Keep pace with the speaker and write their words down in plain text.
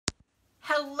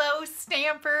Hello,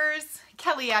 Stampers.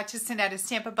 Kelly Acheson at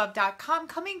stampabove.com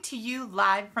coming to you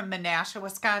live from Menasha,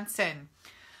 Wisconsin.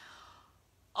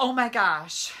 Oh my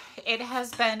gosh, it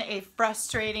has been a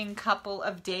frustrating couple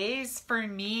of days for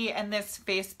me and this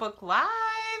Facebook Live.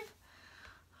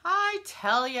 I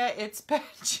tell you, it's been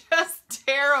just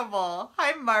terrible.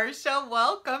 Hi, Marsha.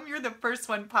 Welcome. You're the first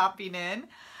one popping in.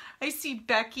 I see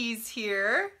Becky's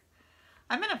here.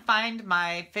 I'm going to find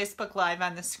my Facebook Live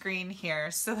on the screen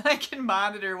here so that I can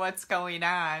monitor what's going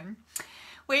on.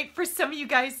 Wait for some of you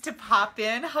guys to pop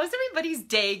in. How's everybody's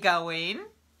day going?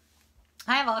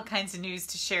 I have all kinds of news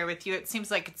to share with you. It seems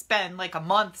like it's been like a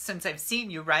month since I've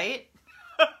seen you, right?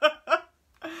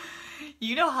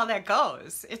 You know how that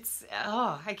goes. It's,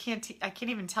 I can't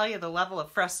even tell you the level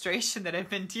of frustration that I've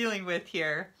been dealing with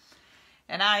here.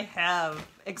 And I have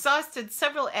exhausted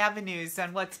several avenues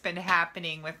on what's been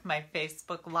happening with my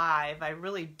Facebook Live. I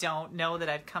really don't know that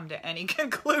I've come to any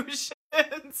conclusions,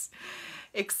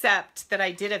 except that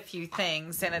I did a few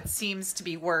things and it seems to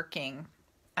be working.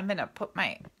 I'm going to put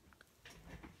my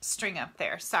string up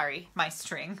there. Sorry, my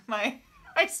string. My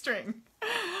string.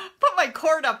 Put my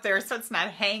cord up there so it's not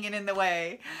hanging in the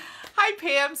way. Hi,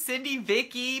 Pam, Cindy,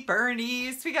 Vicky,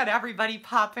 Bernice. We got everybody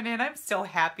popping in. I'm so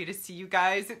happy to see you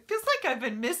guys. It feels like I've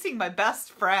been missing my best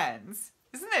friends.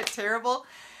 Isn't that terrible?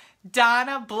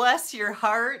 Donna, bless your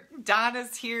heart.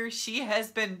 Donna's here. She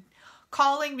has been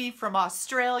calling me from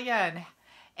Australia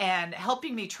and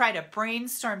helping me try to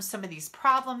brainstorm some of these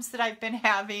problems that I've been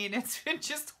having. It's been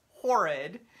just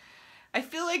horrid. I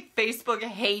feel like Facebook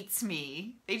hates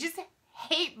me. They just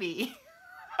hate me.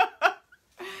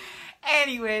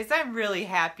 Anyways, I'm really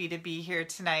happy to be here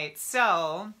tonight.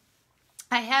 So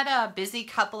I had a busy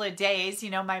couple of days.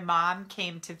 You know, my mom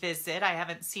came to visit. I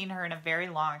haven't seen her in a very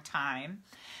long time.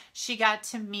 She got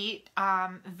to meet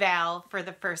Val for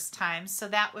the first time, so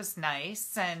that was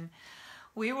nice. And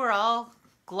we were all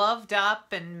gloved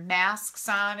up and masks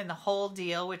on and the whole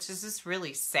deal, which is just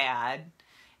really sad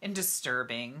and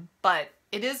disturbing. But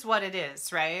it is what it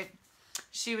is, right?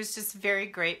 She was just very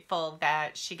grateful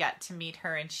that she got to meet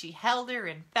her, and she held her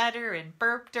and fed her and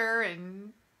burped her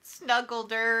and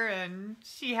snuggled her, and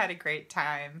she had a great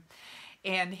time.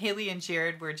 And Haley and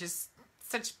Jared were just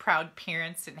such proud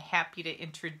parents and happy to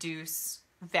introduce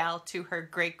Val to her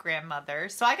great-grandmother.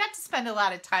 So I got to spend a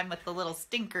lot of time with the little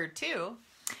stinker too.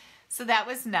 So that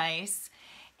was nice.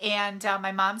 And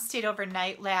my mom stayed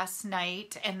overnight last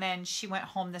night, and then she went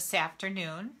home this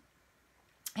afternoon.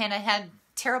 And I had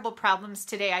terrible problems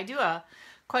today. I do a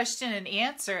question and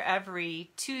answer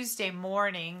every Tuesday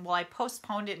morning. Well, I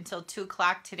postponed it until 2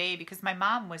 o'clock today because my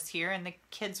mom was here and the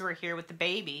kids were here with the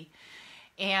baby.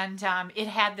 And it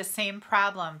had the same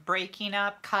problem, breaking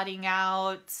up, cutting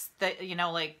out,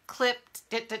 like clipped,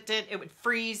 it would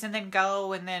freeze and then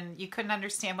go, and then you couldn't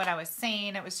understand what I was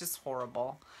saying. It was just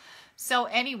horrible. So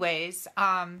anyways,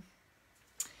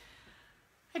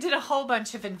 I did a whole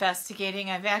bunch of investigating.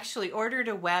 I've actually ordered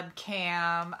a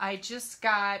webcam. I just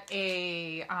got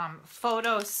a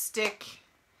photo stick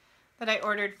that I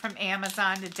ordered from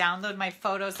Amazon to download my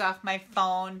photos off my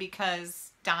phone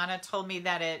because Donna told me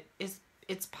that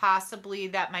it's possibly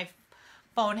that my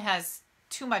phone has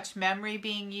too much memory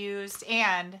being used,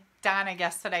 and Donna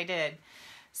guessed that I did.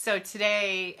 So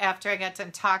today, after I got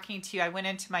done talking to you, I went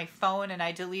into my phone and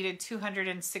I deleted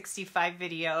 265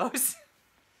 videos.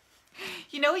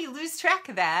 You know, you lose track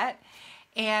of that.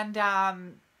 And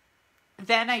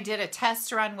then I did a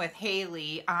test run with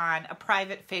Haley on a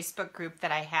private Facebook group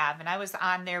that I have. And I was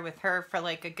on there with her for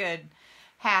like a good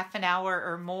half an hour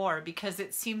or more because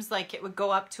it seems like it would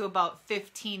go up to about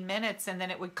 15 minutes and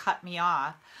then it would cut me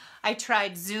off. I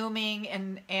tried Zooming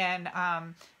and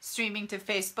streaming to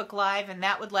Facebook Live, and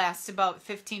that would last about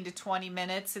 15 to 20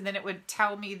 minutes. And then it would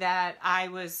tell me that I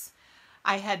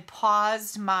had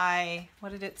paused my,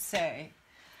 what did it say?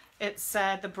 It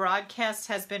said the broadcast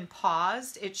has been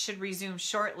paused. It should resume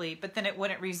shortly, but then it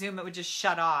wouldn't resume. It would just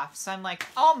shut off. So I'm like,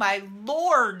 oh my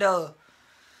Lord.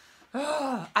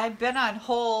 I've been on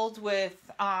hold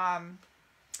with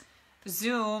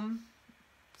Zoom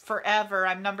forever.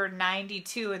 I'm number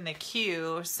 92 in the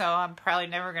queue, so I'm probably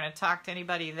never going to talk to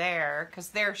anybody there because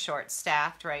they're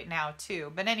short-staffed right now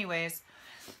too. But anyways,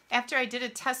 after I did a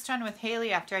test run with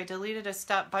Haley, after I deleted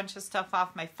a bunch of stuff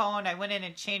off my phone, I went in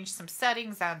and changed some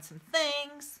settings on some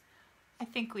things. I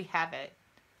think we have it.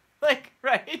 Like,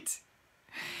 right?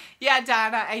 Yeah,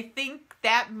 Donna, I think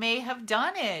that may have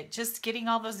done it. Just getting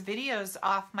all those videos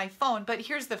off my phone. But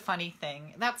here's the funny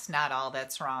thing. That's not all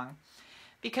that's wrong.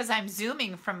 Because I'm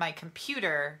Zooming from my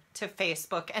computer to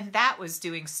Facebook, and that was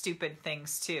doing stupid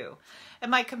things too.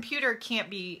 And my computer can't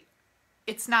be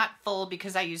it's not full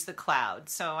because I use the cloud,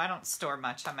 so I don't store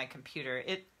much on my computer.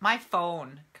 My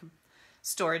phone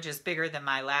storage is bigger than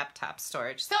my laptop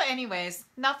storage. So anyways,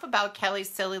 enough about Kelly's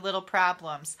silly little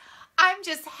problems. I'm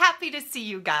just happy to see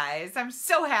you guys. I'm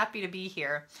so happy to be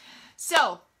here.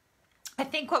 So I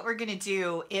think what we're going to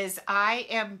do is I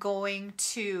am going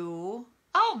to...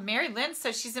 Oh, Mary Lynn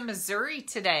says she's in Missouri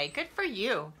today. Good for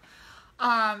you.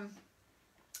 I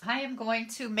am going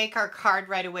to make our card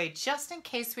right away just in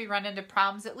case we run into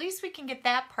problems. At least we can get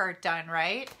that part done,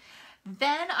 right?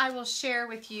 Then I will share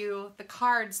with you the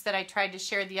cards that I tried to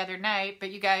share the other night,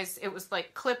 but you guys, it was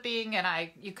like clipping and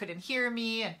you couldn't hear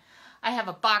me, and I have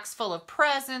a box full of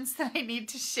presents that I need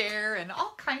to share and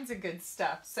all kinds of good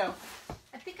stuff. So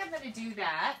I think I'm going to do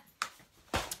that,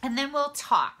 and then we'll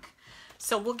talk.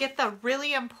 So we'll get the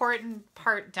really important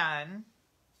part done.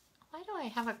 Why do I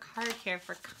have a card here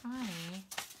for Connie?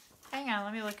 Hang on,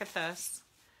 let me look at this.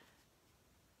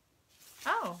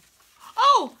 Oh,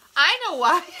 I know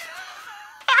why.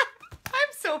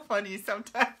 I'm so funny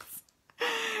sometimes.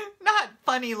 Not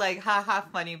funny like ha-ha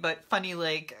funny, but funny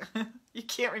like you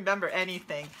can't remember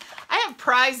anything. I have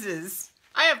prizes.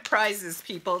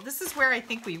 People. This is where I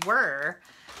think we were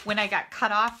when I got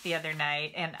cut off the other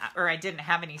night, or I didn't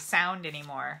have any sound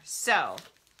anymore. So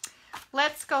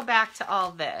let's go back to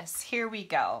all this. Here we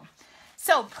go.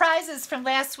 So prizes from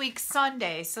last week's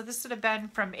Sunday. So this would have been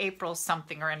from April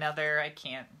something or another.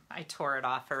 I tore it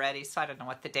off already, so I don't know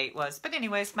what the date was. But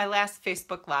anyways, my last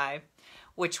Facebook Live,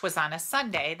 which was on a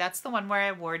Sunday, that's the one where I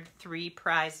award 3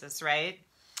 prizes, right?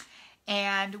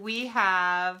 And we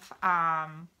have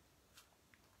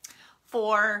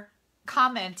for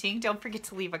commenting, don't forget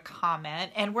to leave a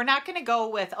comment. And we're not going to go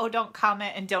with, oh, don't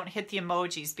comment and don't hit the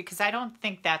emojis, because I don't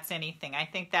think that's anything. I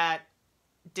think that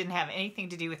didn't have anything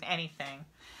to do with anything.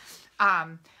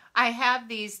 I have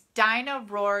these Dinah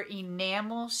Roar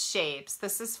enamel shapes.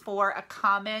 This is for a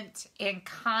comment, and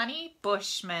Connie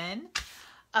Bushman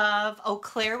of Eau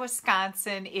Claire,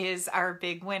 Wisconsin is our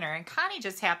big winner. And Connie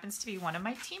just happens to be one of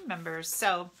my team members.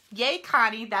 So yay,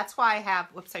 Connie. That's why I have,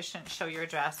 whoops, I shouldn't show your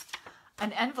address,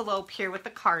 an envelope here with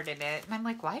a card in it. And I'm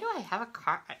like, why do I have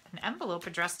an envelope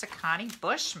addressed to Connie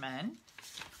Bushman?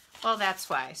 Well, that's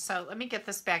why. So let me get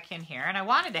this back in here. And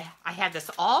I had this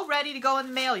all ready to go in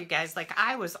the mail, you guys. Like,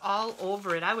 I was all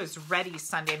over it. I was ready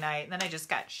Sunday night. And then I just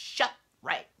got shut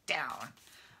right down.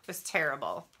 It was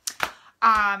terrible.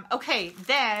 Okay,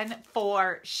 then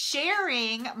for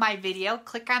sharing my video,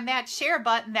 click on that share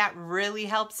button. That really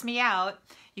helps me out.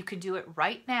 You can do it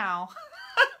right now.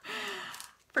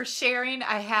 For sharing,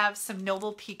 I have some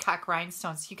Noble Peacock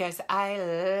rhinestones. You guys,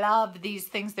 I love these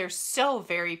things. They're so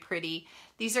very pretty.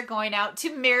 These are going out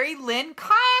to Mary Lynn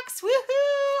Cox.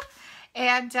 Woohoo!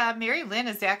 And Mary Lynn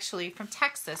is actually from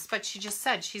Texas, but she just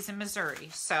said she's in Missouri.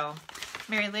 So,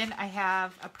 Mary Lynn, I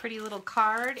have a pretty little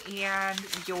card and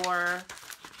your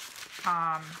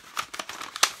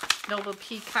Noble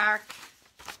Peacock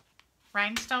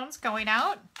rhinestones going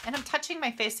out. And I'm touching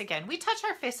my face again. We touch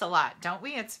our face a lot, don't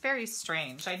we? It's very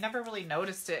strange. I never really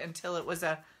noticed it until it was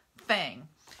a thing.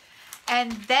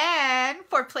 And then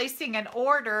for placing an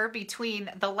order between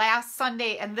the last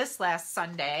Sunday and this last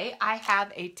Sunday, I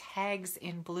have a Tags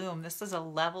in Bloom. This is a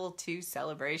level 2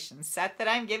 celebration set that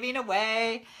I'm giving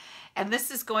away. And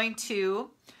this is going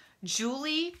to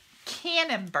Julie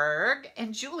Cannonberg.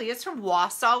 And Julie is from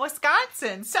Wausau,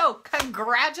 Wisconsin. So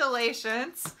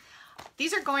congratulations.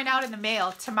 These are going out in the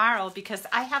mail tomorrow because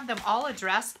I have them all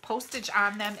addressed, postage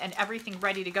on them, and everything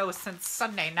ready to go since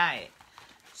Sunday night.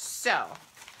 So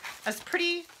I was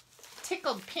pretty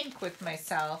tickled pink with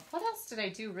myself. What else did I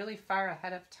do really far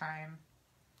ahead of time?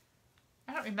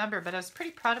 I don't remember, but I was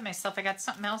pretty proud of myself. I got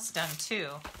something else done too.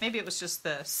 Maybe it was just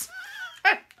this.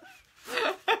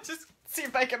 Just see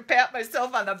if I can pat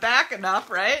myself on the back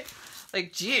enough, right?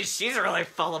 Like, geez, she's really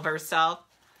full of herself.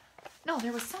 No,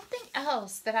 there was something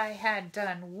else that I had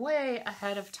done way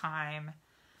ahead of time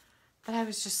that I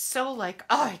was just so like,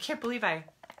 oh, I can't believe I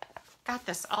got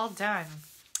this all done.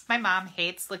 My mom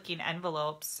hates licking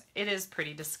envelopes. It is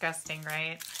pretty disgusting,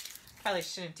 right? Probably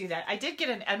shouldn't do that. I did get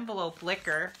an envelope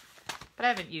licker, but I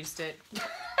haven't used it.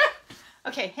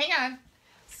 Okay, hang on.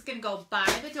 This is going to go by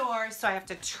the door, so I have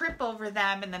to trip over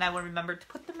them, and then I will remember to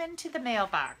put them into the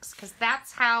mailbox, because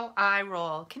that's how I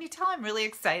roll. Can you tell I'm really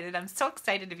excited? I'm so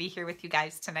excited to be here with you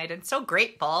guys tonight, and so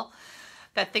grateful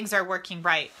that things are working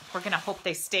right. We're going to hope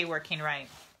they stay working right.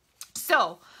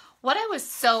 So, what I was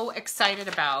so excited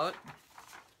about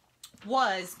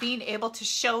was being able to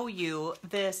show you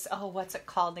this, oh, what's it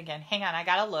called again? Hang on, I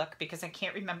gotta look because I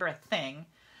can't remember a thing.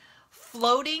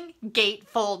 floating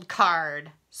gatefold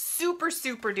card. Super,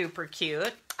 super duper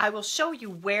cute. I will show you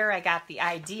where I got the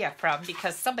idea from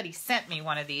because somebody sent me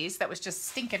one of these that was just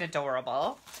stinking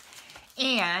adorable.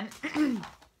 And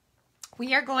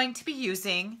we are going to be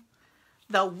using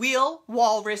the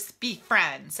Walrus Be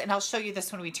Friends. And I'll show you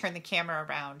this when we turn the camera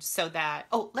around so that,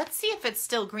 oh, let's see if it's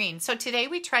still green. So today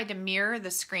we tried to mirror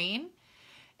the screen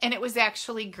and it was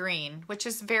actually green, which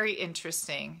is very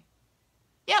interesting.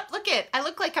 Yep, I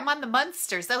look like I'm on the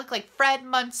Munsters. I look like Fred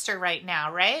Munster right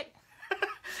now, right?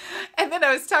 And then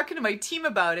I was talking to my team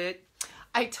about it.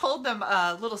 I told them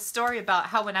a little story about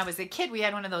how when I was a kid, we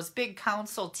had one of those big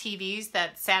console TVs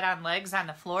that sat on legs on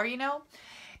the floor, you know?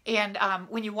 And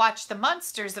when you watch the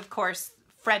Munsters, of course,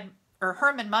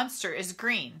 Herman Munster is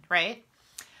green, right?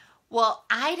 Well,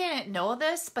 I didn't know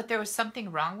this, but there was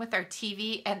something wrong with our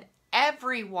TV, and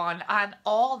everyone on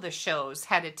all the shows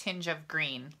had a tinge of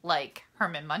green, like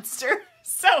Herman Munster.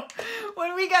 So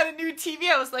when we got a new TV,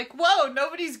 I was like, whoa,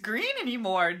 nobody's green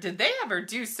anymore. Did they ever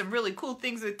do some really cool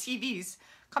things with TVs?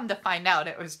 Come to find out,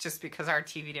 it was just because our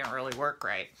TV didn't really work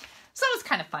right. So it was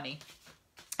kind of funny.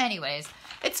 Anyways,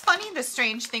 it's funny the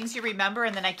strange things you remember,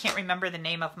 and then I can't remember the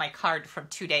name of my card from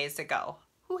 2 days ago.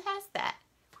 Who has that?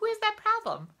 Who has that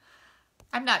problem?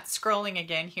 I'm not scrolling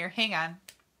again here. Hang on.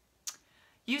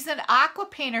 Use an aqua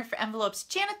painter for envelopes.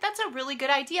 Janet, that's a really good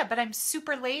idea, but I'm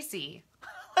super lazy.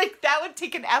 Like, that would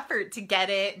take an effort to get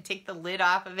it and take the lid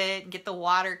off of it and get the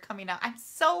water coming out. I'm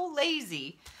so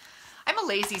lazy. I'm a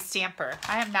lazy stamper.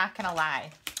 I am not going to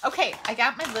lie. Okay, I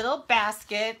got my little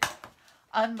basket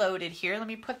unloaded here. Let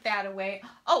me put that away.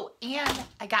 Oh, and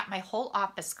I got my whole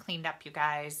office cleaned up, you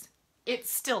guys. It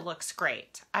still looks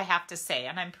great, I have to say.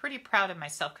 And I'm pretty proud of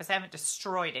myself because I haven't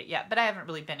destroyed it yet, but I haven't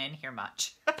really been in here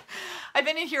much. I've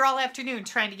been in here all afternoon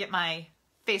trying to get my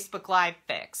Facebook Live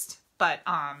fixed. But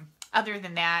other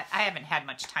than that, I haven't had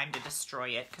much time to destroy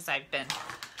it because I've been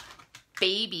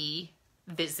baby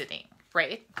visiting,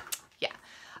 right? Yeah.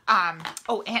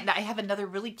 Oh, and I have another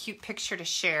really cute picture to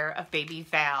share of baby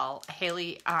Val.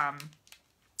 Haley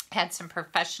had some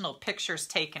professional pictures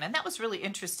taken, and that was really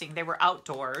interesting. They were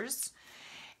outdoors,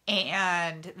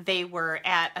 and they were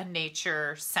at a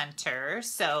nature center,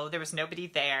 so there was nobody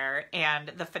there,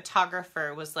 and the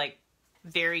photographer was like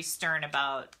very stern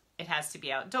about it has to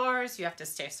be outdoors. You have to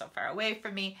stay so far away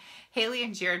from me. Haley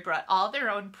and Jared brought all their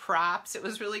own props. It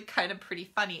was really kind of pretty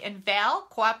funny, and Val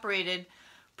cooperated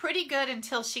pretty good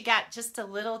until she got just a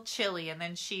little chilly, and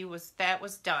then that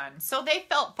was done. So they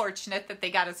felt fortunate that they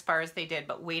got as far as they did,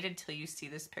 but wait until you see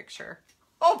this picture.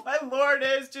 Oh my Lord,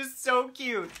 it is just so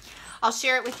cute. I'll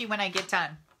share it with you when I get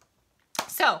done.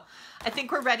 So I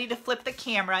think we're ready to flip the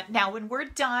camera. Now, when we're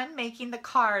done making the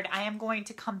card, I am going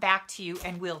to come back to you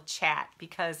and we'll chat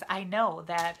because I know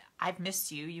that I've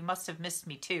missed you. You must have missed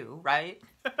me too, right?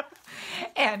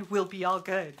 And we'll be all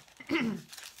good.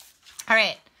 All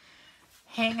right.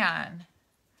 Hang on.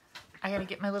 I gotta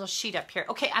get my little sheet up here.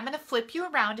 Okay, I'm gonna flip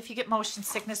you around. If you get motion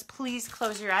sickness, please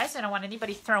close your eyes. I don't want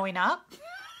anybody throwing up.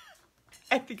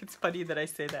 I think it's funny that I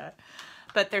say that.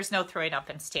 But there's no throwing up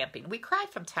in stamping. We cry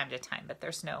from time to time, but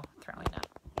there's no throwing up.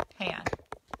 Hang on.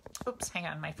 Oops, hang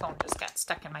on. My phone just got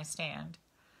stuck in my stand.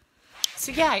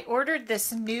 So yeah, I ordered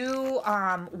this new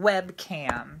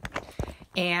webcam.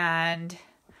 And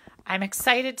I'm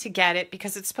excited to get it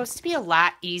because it's supposed to be a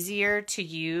lot easier to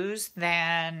use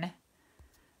than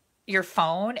your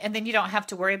phone. And then you don't have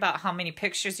to worry about how many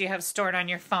pictures you have stored on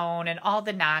your phone and all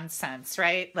the nonsense,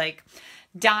 right? Like,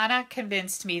 Donna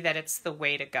convinced me that it's the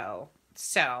way to go.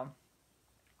 So,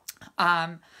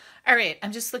 all right,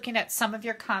 I'm just looking at some of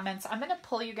your comments. I'm going to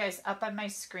pull you guys up on my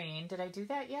screen. Did I do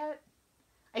that yet?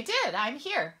 I did. I'm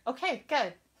here. Okay,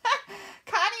 good.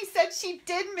 Connie said she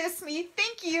did miss me.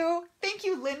 Thank you. Thank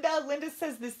you, Linda. Linda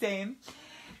says the same.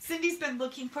 Cindy's been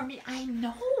looking for me. I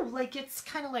know. Like, it's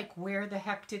kind of like, where the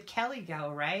heck did Kelly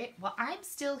go, right? Well, I'm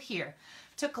still here.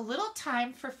 Took a little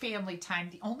time for family time.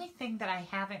 The only thing that I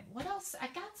haven't... What else? I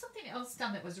got something else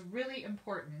done that was really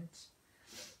important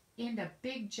and a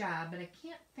big job, but I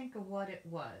can't think of what it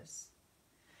was.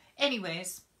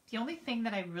 Anyways, the only thing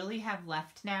that I really have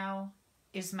left now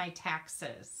is my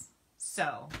taxes.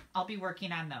 So I'll be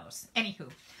working on those.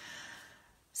 Anywho,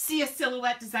 see a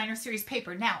Silhouette Designer Series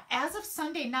paper. Now, as of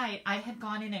Sunday night, I had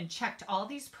gone in and checked all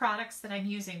these products that I'm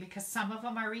using because some of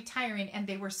them are retiring and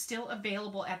they were still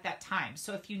available at that time.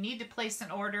 So if you need to place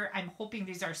an order, I'm hoping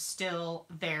these are still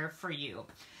there for you.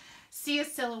 See a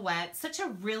Silhouette, such a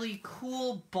really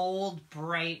cool, bold,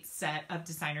 bright set of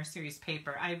Designer Series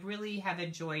paper. I really have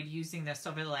enjoyed using this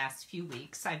over the last few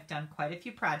weeks. I've done quite a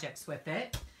few projects with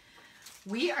it.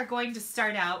 We are going to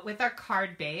start out with our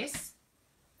card base.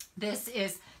 This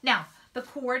is, now, The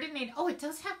coordinate, oh, it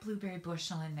does have blueberry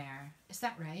bushel in there. Is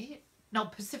that right? No,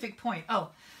 Pacific Point. Oh,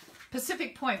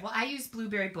 Pacific Point. Well, I used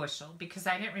blueberry bushel because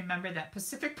I didn't remember that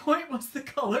Pacific Point was the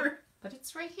color. But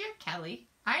it's right here, Kelly.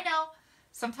 I know.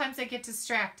 Sometimes I get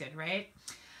distracted, right?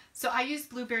 So I used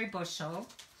blueberry bushel.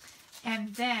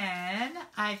 And then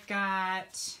I've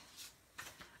got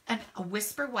a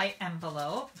Whisper White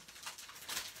envelope.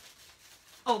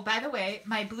 Oh, by the way,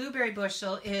 my blueberry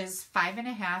bushel is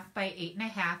 5.5 by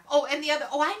 8.5. Oh, and the other,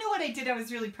 oh, I know what I did. I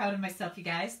was really proud of myself, you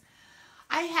guys.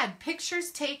 I had pictures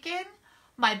taken.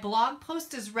 My blog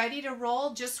post is ready to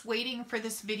roll, just waiting for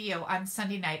this video on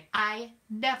Sunday night. I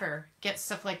never get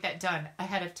stuff like that done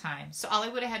ahead of time. So all I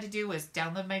would have had to do was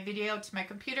download my video to my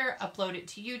computer, upload it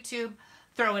to YouTube,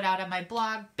 throw it out on my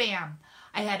blog, bam.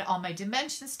 I had all my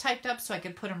dimensions typed up so I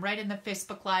could put them right in the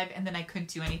Facebook Live, and then I couldn't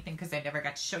do anything because I never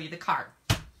got to show you the card.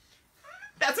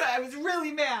 That's why I was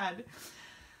really mad.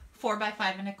 4 by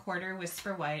 5.25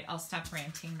 Whisper White. I'll stop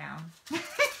ranting now.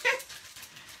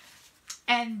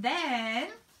 And then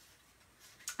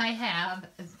I have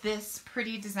this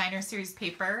pretty designer series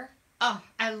paper. Oh,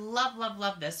 I love, love,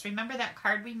 love this. Remember that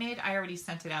card we made? I already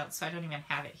sent it out, so I don't even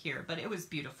have it here, but it was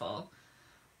beautiful.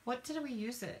 What did we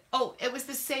use it? Oh, it was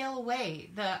the Sail Away,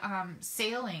 the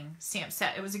sailing stamp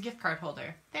set. It was a gift card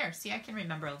holder. There, see, I can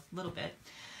remember a little bit.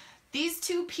 These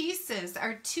two pieces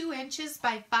are 2 inches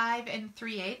by 5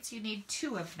 3/8. You need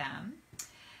 2 of them.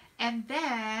 And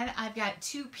then I've got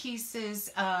 2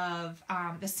 pieces of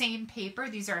the same paper.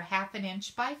 These are 1/2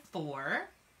 inch by 4.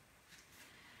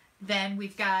 Then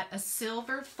we've got a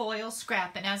silver foil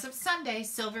scrap. And as of Sunday,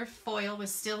 silver foil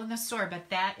was still in the store. But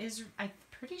that is, I'm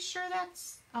pretty sure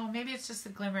that's, oh, maybe it's just the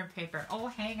glimmer paper. Oh,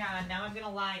 hang on. Now I'm going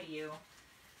to lie to you.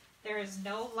 There is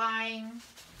no lying.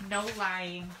 No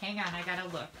lying. Hang on. I got to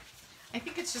look. I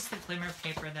think it's just the glimmer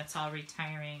paper that's all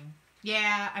retiring.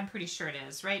 Yeah, I'm pretty sure it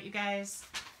is. Right, you guys?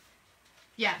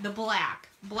 Yeah, the black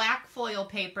foil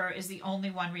paper is the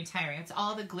only one retiring. It's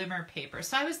all the glimmer paper.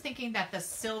 So I was thinking that the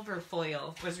silver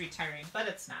foil was retiring, but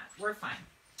it's not. We're fine.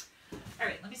 All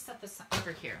right, let me set this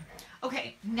over here.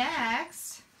 Okay,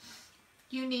 next,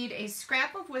 you need a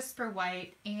scrap of Whisper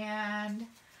White and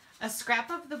a scrap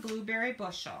of the blueberry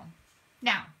bushel.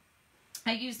 Now,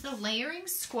 I use the layering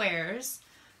squares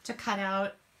to cut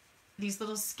out these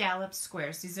little scallop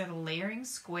squares. These are the layering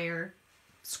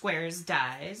squares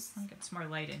dies. I'll get some more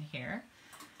light in here.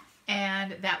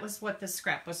 And that was what the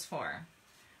scrap was for.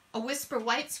 A Whisper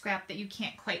White scrap that you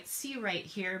can't quite see right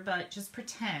here, but just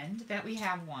pretend that we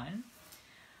have one.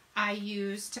 I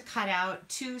used to cut out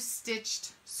 2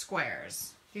 stitched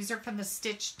squares. These are from the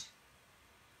stitched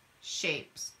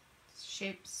stitch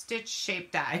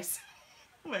shape dies.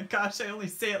 Oh my gosh, I only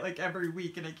say it like every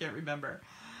week and I can't remember.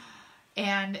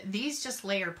 And these just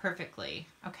layer perfectly,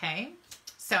 okay?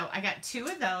 So I got 2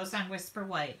 of those on Whisper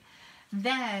White.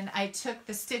 Then I took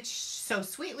the Stitch So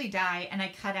Sweetly die and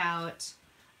I cut out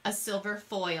a silver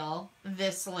foil,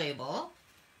 this label.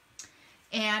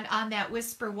 And on that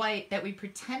Whisper White that we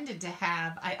pretended to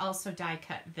have, I also die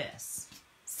cut this.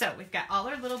 So we've got all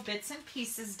our little bits and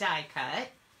pieces die cut.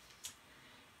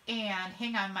 And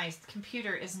hang on, my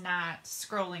computer is not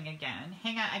scrolling again.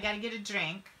 Hang on, I gotta get a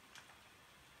drink.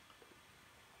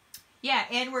 Yeah,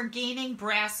 and we're gaining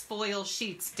brass foil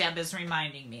sheets, Deb is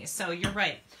reminding me. So you're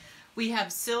right. We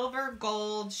have silver,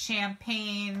 gold,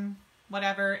 champagne,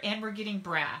 whatever, and we're getting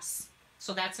brass.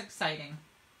 So that's exciting.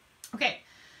 Okay,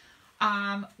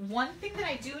 one thing that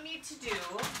I do need to do,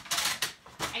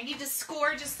 I need to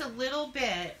score just a little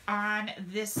bit on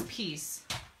this piece.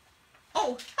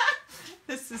 Oh,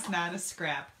 this is not a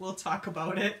scrap. We'll talk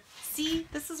about it. See,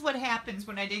 this is what happens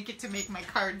when I didn't get to make my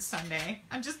card Sunday.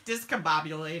 I'm just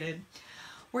discombobulated.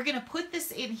 We're going to put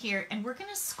this in here and we're going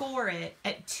to score it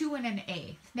at 2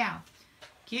 1/8. Now,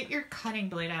 get your cutting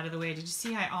blade out of the way. Did you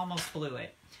see I almost blew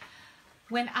it?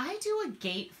 When I do a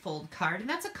gatefold card, and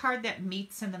that's a card that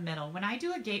meets in the middle. When I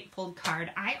do a gatefold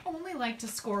card, I only like to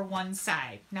score one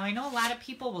side. Now, I know a lot of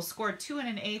people will score 2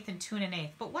 1/8 and 2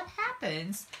 1/8, but what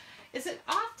happens is it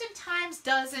oftentimes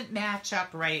doesn't match up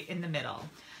right in the middle.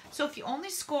 So if you only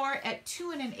score at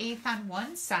 2 1/8 on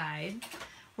one side,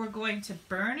 we're going to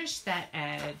burnish that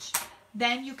edge.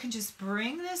 Then you can just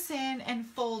bring this in and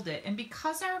fold it. And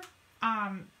because our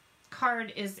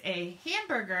card is a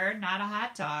hamburger, not a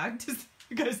hot dog, does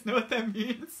you guys know what that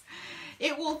means?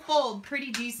 It will fold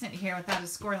pretty decent here without a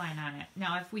score line on it.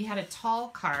 Now, if we had a tall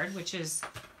card, which is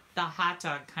the hot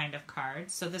dog kind of card,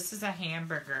 so this is a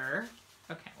hamburger.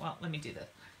 Okay, well, let me do this.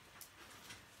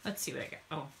 Let's see what I got.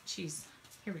 Oh, geez.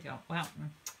 Here we go. Well,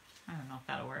 I don't know if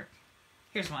that'll work.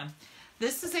 Here's one.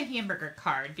 This is a hamburger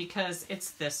card because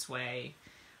it's this way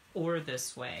or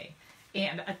this way.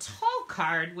 And a tall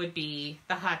card would be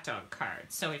the hot dog card.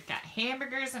 So we've got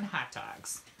hamburgers and hot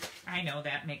dogs. I know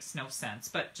that makes no sense,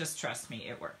 but just trust me,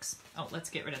 it works. Oh, let's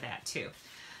get rid of that too.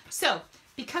 So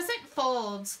because it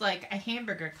folds like a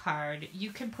hamburger card,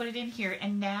 you can put it in here,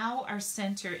 and now our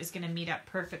center is going to meet up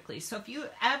perfectly. So if you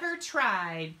ever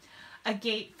tried a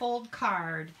gatefold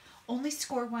card, only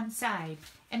score one side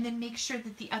and then make sure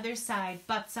that the other side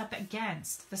butts up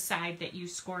against the side that you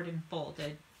scored and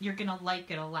folded. You're going to like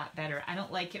it a lot better. I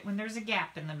don't like it when there's a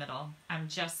gap in the middle. I'm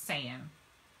just saying.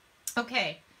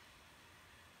 Okay.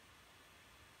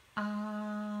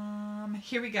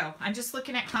 Here we go. I'm just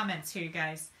looking at comments here, you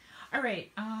guys. All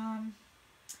right.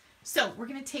 So we're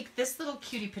going to take this little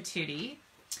cutie patootie,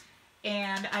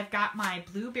 and I've got my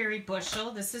blueberry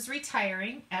bushel. This is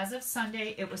retiring. As of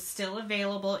Sunday, it was still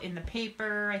available in the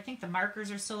paper. I think the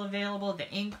markers are still available, the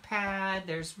ink pad,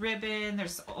 there's ribbon,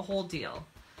 there's a whole deal.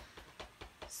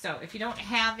 So if you don't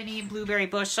have any blueberry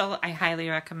bushel, I highly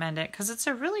recommend it because it's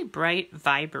a really bright,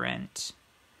 vibrant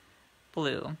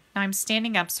blue. Now I'm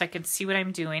standing up so I can see what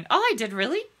I'm doing. Oh, I did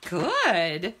really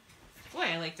good. Boy,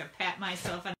 I like to pat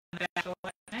myself on the back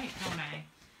at night, don't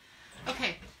I?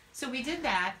 Okay, so we did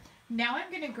that. Now I'm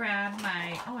going to grab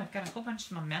my, oh, I've got a whole bunch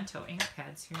of Memento ink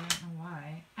pads here. I don't know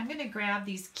why. I'm going to grab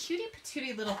these cutie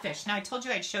patootie little fish. Now I told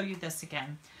you I'd show you this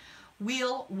again.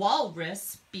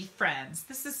 Walrus Be Friends.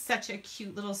 This is such a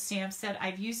cute little stamp set.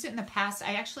 I've used it in the past.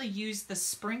 I actually used the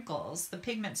sprinkles, the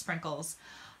pigment sprinkles,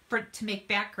 to make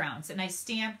backgrounds, and I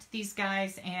stamped these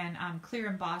guys and clear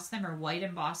embossed them or white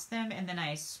embossed them, and then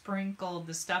I sprinkled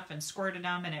the stuff and squirted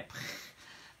them, and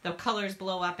the colors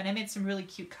blow up, and I made some really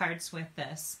cute cards with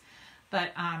this.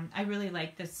 But I really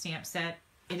like this stamp set.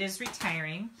 It is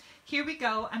retiring. Here we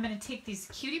go. I'm going to take these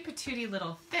cutie patootie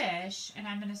little fish, and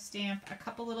I'm going to stamp a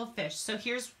couple little fish. So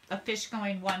here's a fish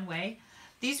going one way.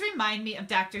 These remind me of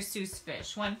Dr. Seuss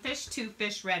fish. One fish, two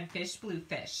fish, red fish, blue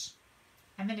fish.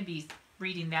 I'm going to be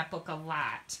reading that book a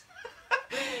lot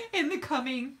in the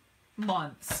coming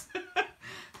months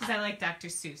because I like Dr.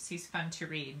 Seuss. He's fun to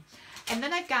read. And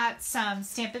then I've got some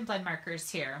Stampin' Blend markers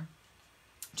here.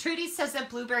 Trudy says that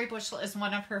blueberry bushel is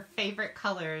one of her favorite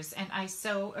colors, and I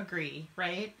so agree,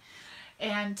 right?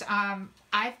 And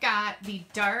I've got the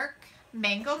dark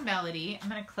Mango Melody. I'm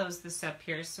going to close this up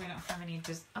here so we don't have any,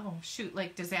 oh shoot,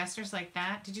 like disasters like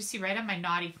that. Did you see right on my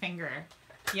naughty finger?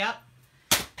 Yep,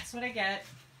 that's what I get.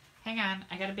 Hang on,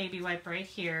 I got a baby wipe right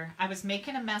here. I was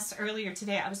making a mess earlier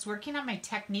today. I was working on my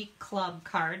Technique Club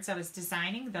cards. I was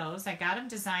designing those. I got them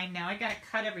designed. Now I got to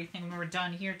cut everything when we're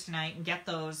done here tonight and get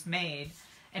those made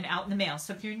and out in the mail.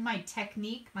 So if you're in my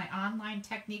Technique, my online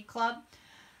Technique Club,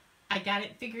 I got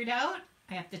it figured out.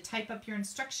 I have to type up your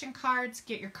instruction cards,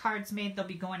 get your cards made. They'll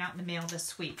be going out in the mail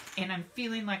this week. And I'm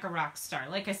feeling like a rock star.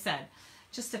 Like I said,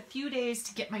 just a few days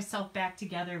to get myself back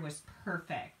together was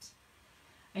perfect.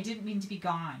 I didn't mean to be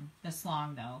gone this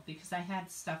long, though, because I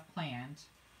had stuff planned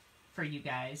for you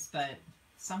guys. But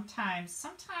sometimes,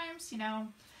 you know,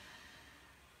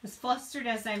 as flustered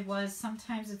as I was,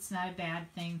 sometimes it's not a bad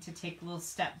thing to take a little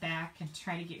step back and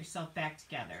try to get yourself back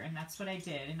together. And that's what I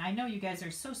did. And I know you guys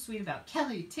are so sweet about,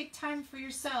 Kelly, take time for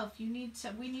yourself. We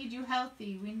need you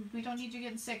healthy. We don't need you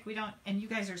getting sick. And you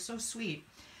guys are so sweet.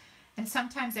 And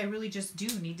sometimes I really just do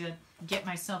need to get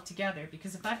myself together,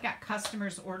 because if I've got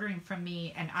customers ordering from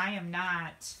me and I am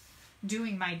not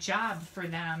doing my job for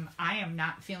them, I am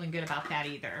not feeling good about that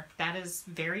either. That is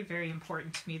very, very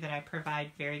important to me, that I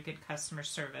provide very good customer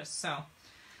service. So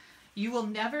you will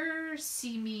never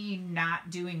see me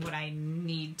not doing what I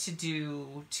need to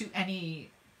do to any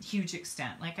huge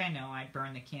extent. Like, I know I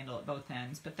burn the candle at both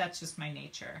ends, but that's just my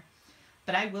nature.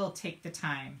 But I will take the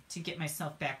time to get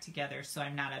myself back together so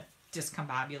I'm not a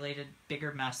discombobulated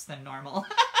bigger mess than normal.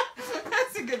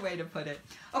 That's a good way to put it.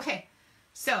 Okay,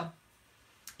 so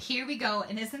here we go.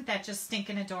 And isn't that just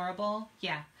stinking adorable?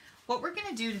 Yeah. What we're going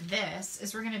to do to this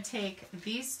is we're going to take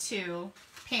these two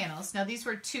panels. Now these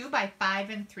were 2 by 5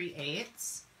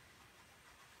 3/8.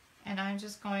 And I'm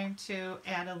just going to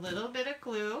add a little bit of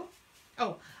glue.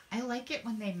 Oh, I like it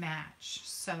when they match.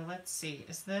 So let's see.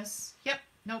 Is this? Yep.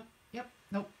 Nope. Yep.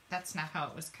 Nope. That's not how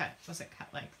it was cut. Was it cut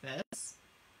like this?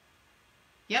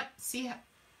 Yep. See how?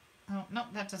 Oh, nope.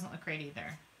 That doesn't look right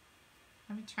either.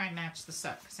 Let me try and match this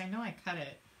up, because I know I cut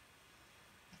it.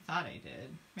 I thought I did.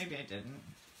 Maybe I didn't.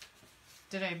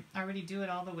 Did I already do it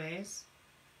all the ways?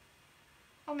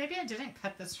 Oh, maybe I didn't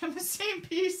cut this from the same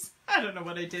piece. I don't know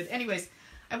what I did. Anyways,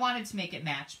 I wanted to make it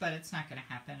match, but it's not going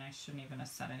to happen. I shouldn't even have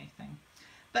said anything.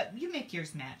 But you make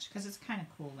yours match, because it's kind of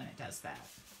cool when it does that.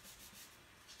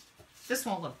 This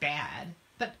won't look bad,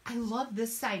 but I love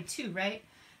this side too, right?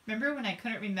 Remember when I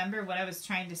couldn't remember what I was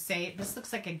trying to say? This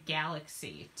looks like a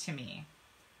galaxy to me.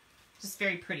 Just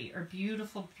very pretty. Or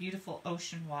beautiful, beautiful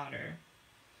ocean water.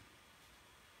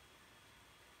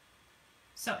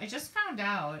 So I just found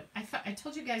out, I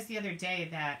told you guys the other day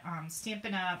that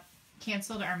Stampin Up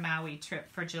canceled our Maui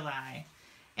trip for July.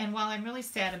 And while I'm really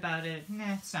sad about it,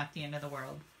 it's not the end of the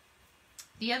world.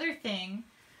 The other thing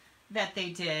that they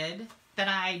did that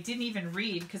I didn't even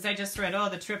read, because I just read, oh,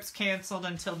 the trip's canceled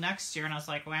until next year, and I was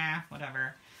like, wah,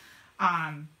 whatever,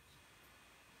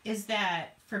 is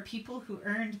that for people who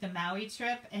earned the Maui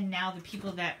trip, and now the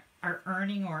people that are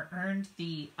earning or earned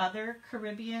the other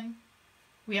Caribbean,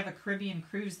 we have a Caribbean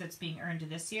cruise that's being earned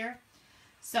this year.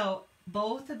 So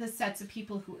both of the sets of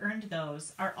people who earned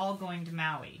those are all going to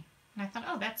Maui. And I thought,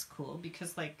 oh, that's cool,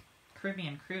 because like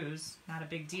Caribbean cruise, not a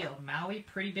big deal. Maui,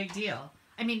 pretty big deal.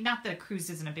 I mean, not that a cruise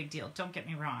isn't a big deal, don't get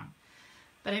me wrong.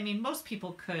 But I mean, most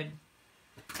people could,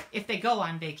 if they go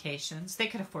on vacations, they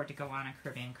could afford to go on a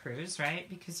Caribbean cruise, right?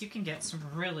 Because you can get some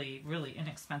really, really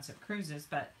inexpensive cruises,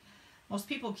 but most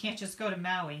people can't just go to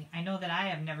Maui. I know that I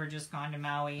have never just gone to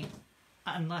Maui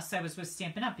unless I was with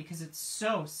Stampin' Up, because it's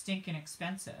so stinking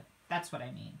expensive. That's what I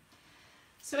mean.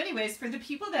 So anyways, for the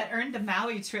people that earned the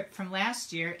Maui trip from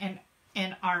last year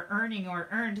and are earning or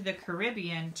earned the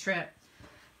Caribbean trip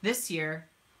this year,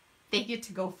 they get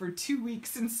to go for 2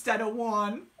 weeks instead of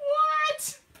 1.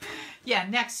 What? Yeah,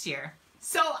 next year.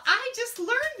 So I just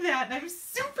learned that, and I'm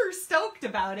super stoked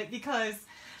about it, because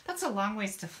that's a long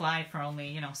ways to fly for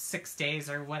only, 6 days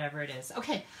or whatever it is.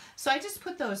 Okay, so I just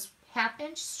put those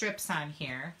 1/2-inch strips on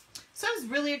here. So I was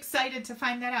really excited to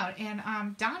find that out.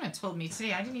 And Donna told me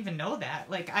today, I didn't even know that.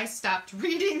 Like, I stopped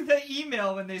reading the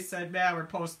email when they said, yeah, we're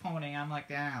postponing. I'm like,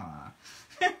 yeah,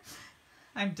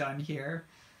 I'm done here.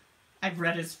 I've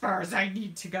read as far as I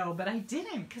need to go, but I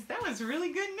didn't, because that was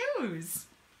really good news.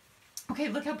 Okay,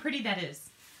 look how pretty that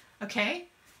is. Okay,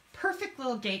 perfect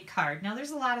little gate card. Now, there's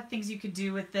a lot of things you could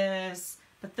do with this,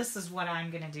 but this is what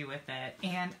I'm going to do with it.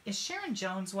 And is Sharon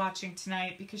Jones watching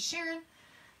tonight? Because Sharon,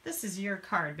 this is your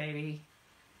card, baby.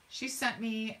 She sent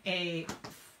me a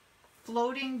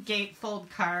floating gatefold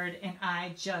card, and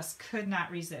I just could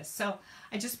not resist. So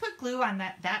I just put glue on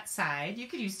that side. You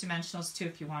could use dimensionals too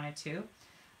if you wanted to.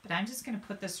 But I'm just going to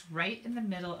put this right in the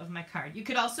middle of my card. You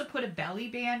could also put a belly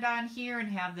band on here and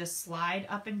have this slide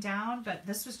up and down, but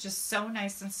this was just so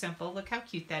nice and simple. Look how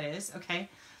cute that is, okay?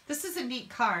 This is a neat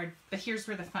card, but here's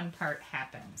where the fun part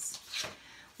happens.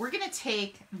 We're going to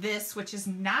take this, which is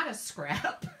not a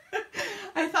scrap.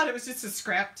 I thought it was just a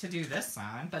scrap to do this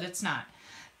on, but it's not.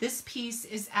 This piece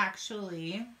is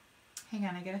actually, hang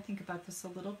on, I got to think about this a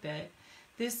little bit.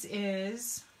 This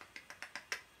is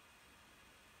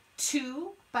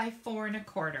 2 by 4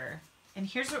 1/4. And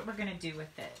here's what we're going to do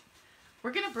with it.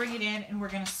 We're going to bring it in and we're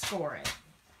going to score it.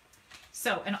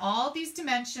 So, and all these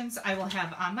dimensions I will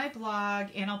have on my blog,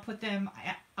 and I'll put them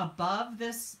above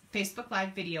this Facebook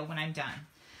Live video when I'm done.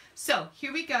 So,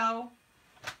 here we go.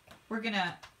 We're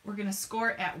gonna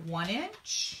score at 1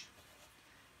 inch,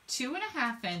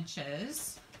 2.5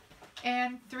 inches,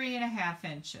 and 3.5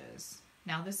 inches.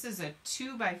 Now, this is a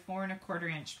 2 by 4 1/4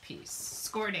 inch piece.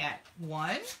 Scored at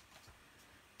 1,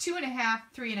 2.5,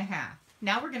 3.5.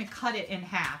 Now we're going to cut it in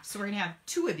half. So we're going to have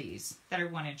 2 of these that are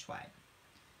 1 inch wide.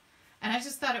 And I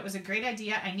just thought it was a great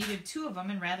idea. I needed 2 of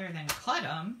them, and rather than cut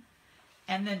them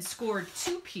and then score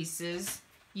 2 pieces,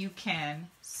 you can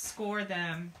score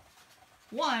them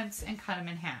once and cut them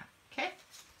in half. Okay?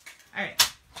 All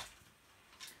right.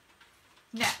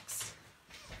 Next,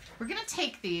 we're going to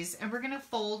take these and we're going to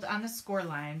fold on the score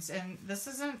lines. And this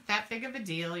isn't that big of a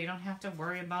deal. You don't have to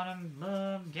worry about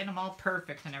them, getting them all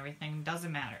perfect and everything.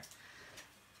 Doesn't matter.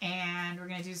 And we're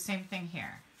going to do the same thing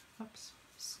here. Oops.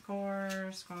 Score,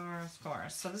 score, score.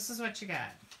 So this is what you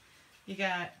got. You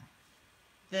got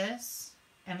this,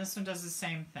 and this one does the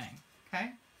same thing.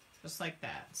 Okay? Just like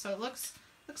that. So it looks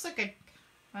like a,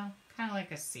 well, kind of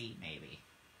like a C, maybe.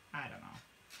 I don't know.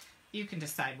 You can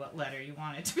decide what letter you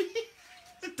want it to be.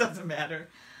 It doesn't matter.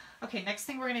 Okay, next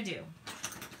thing we're going to do.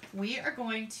 We are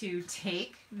going to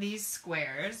take these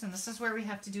squares, and this is where we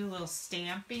have to do a little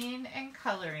stamping and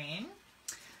coloring.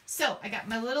 So, I got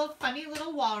my little funny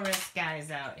little walrus guys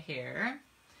out here.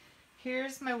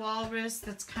 Here's my walrus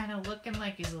that's kind of looking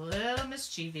like he's a little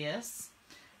mischievous.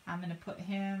 I'm going to put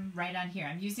him right on here.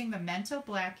 I'm using the Mento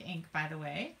Black ink, by the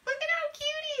way. Look at how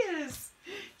cute he is.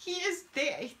 He is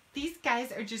there. These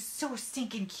guys are just so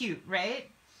stinking cute, right?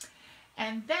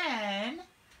 And then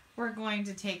we're going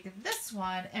to take this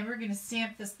one and we're going to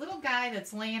stamp this little guy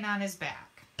that's laying on his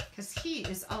back, because he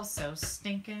is also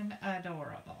stinking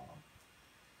adorable.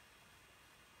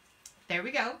 There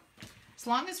we go. as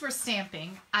long as we're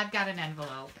stamping, I've got an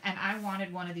envelope, and I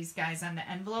wanted one of these guys on the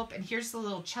envelope, and here's the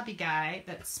little chubby guy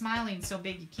that's smiling so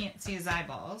big you can't see his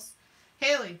eyeballs.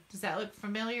 Haley, does that look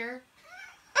familiar?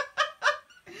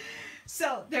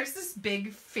 So there's this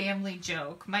big family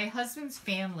joke. My husband's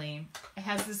family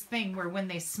has this thing where when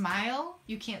they smile,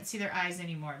 you can't see their eyes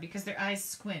anymore because their eyes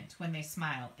squint when they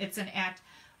smile. It's an act.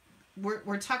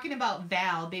 We're talking about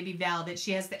Val, baby Val, that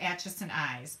she has the Acheson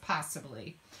eyes,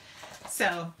 possibly.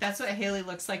 So that's what Haley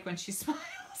looks like when she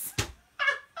smiles.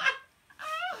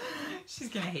 She's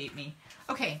going to hate me.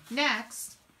 Okay,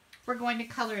 next, we're going to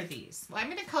color these. Well, I'm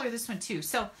going to color this one too.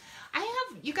 So I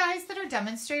have you guys that are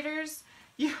demonstrators.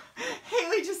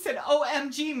 Haley just said,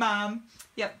 OMG, Mom.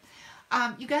 Yep.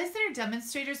 You guys that are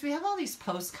demonstrators, we have all these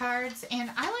postcards,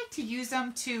 and I like to use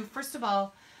them to, first of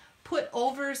all, put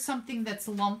over something that's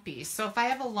lumpy. So if I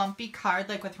have a lumpy card,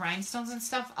 like with rhinestones and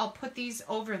stuff, I'll put these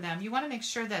over them. You want to make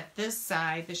sure that this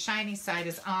side, the shiny side,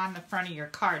 is on the front of your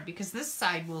card, because this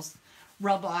side will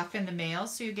rub off in the mail,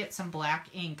 so you get some black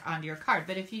ink onto your card.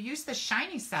 But if you use the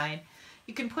shiny side,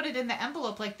 you can put it in the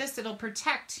envelope like this. It'll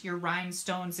protect your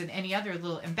rhinestones and any other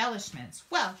little embellishments.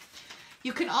 Well,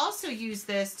 you can also use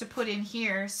this to put in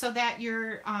here so that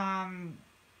your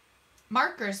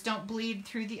markers don't bleed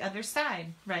through the other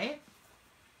side, right?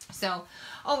 So,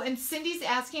 oh, and Cindy's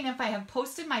asking if I have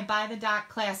posted my Buy the Dot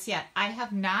class yet. I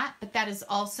have not, but that is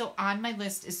also on my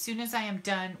list as soon as I am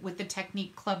done with the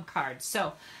Technique Club cards.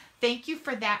 So, thank you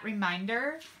for that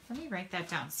reminder. Let me write that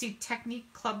down. See,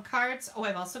 Technique Club cards. Oh,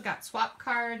 I've also got swap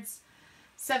cards,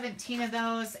 17 of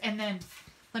those. And then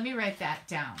let me write that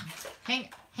down.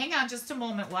 Hang on just a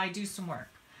moment while I do some work.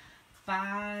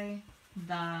 Buy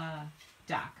the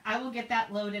Doc. I will get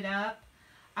that loaded up.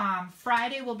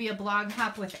 Friday will be a blog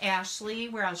hop with Ashley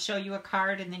where I'll show you a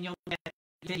card and then you'll get a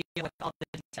video with all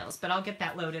the details. But I'll get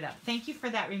that loaded up. Thank you for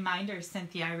that reminder,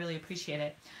 Cynthia. I really appreciate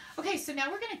it. Okay, so now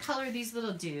we're going to color these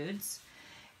little dudes.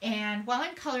 And while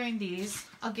I'm coloring these,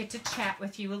 I'll get to chat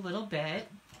with you a little bit.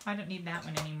 I don't need that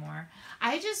one anymore.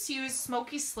 I just use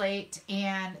Smoky Slate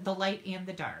and the light and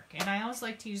the dark. And I always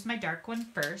like to use my dark one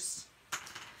first.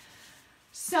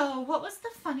 So what was the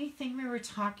funny thing we were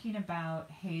talking about,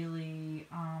 Haley,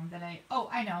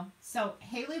 I know. So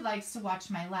Haley likes to watch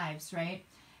my lives, right?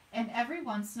 And every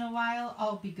once in a while,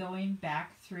 I'll be going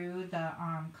back through the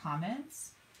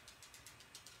comments.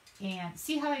 And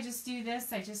see how I just do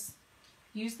this? I just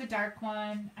use the dark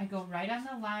one. I go right on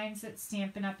the lines that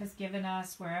Stampin' Up has given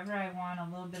us, wherever I want a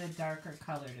little bit of darker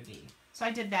color to be. So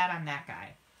I did that on that guy.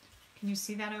 Can you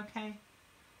see that okay?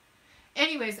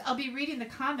 Anyways, I'll be reading the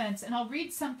comments, and I'll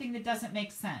read something that doesn't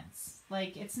make sense.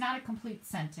 Like, it's not a complete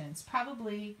sentence.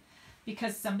 Probably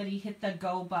because somebody hit the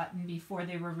go button before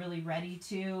they were really ready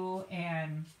to,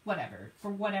 and whatever, for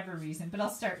whatever reason. But I'll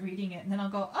start reading it, and then I'll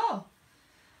go, oh,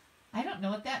 I don't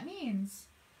know what that means.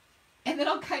 And then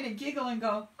I'll kind of giggle and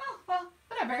go, oh, well,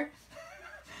 whatever.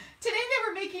 Today they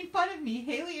were making fun of me.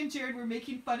 Haley and Jared were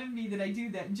making fun of me that I do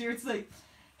that. And Jared's like,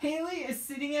 Haley is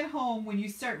sitting at home when you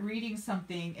start reading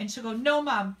something, and she'll go, no,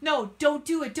 Mom, no, don't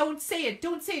do it. Don't say it.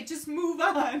 Don't say it. Just move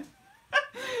on.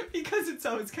 Because it's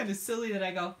always kind of silly that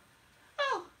I go,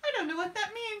 oh, I don't know what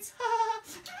that means.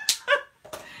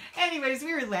 Anyways,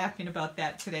 we were laughing about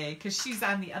that today because she's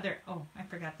on the other, oh, I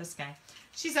forgot this guy.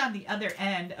 She's on the other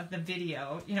end of the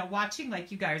video, you know, watching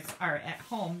like you guys are at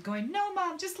home going, no,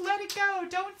 Mom, just let it go.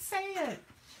 Don't say it.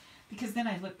 Because then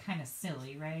I look kind of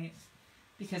silly, right?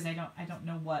 Because I don't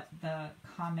know what the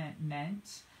comment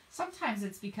meant. Sometimes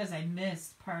it's because I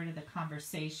missed part of the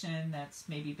conversation that's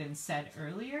maybe been said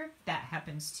earlier. That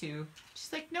happens too.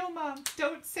 She's like, no, Mom,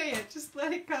 don't say it. Just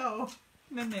let it go.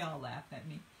 And then they all laugh at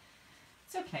me.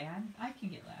 It's okay. I can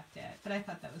get laughed at. But I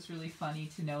thought that was really funny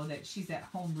to know that she's at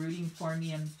home rooting for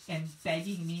me and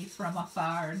begging me from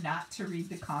afar not to read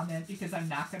the comment because I'm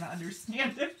not going to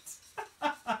understand it.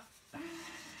 I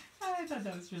thought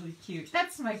that was really cute.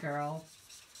 That's my girl.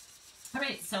 All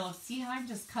right, so see how I'm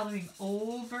just coloring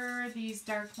over these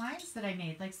dark lines that I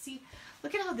made. Like, see,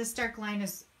 look at how this dark line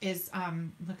is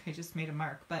look, I just made a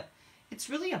mark, but it's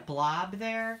really a blob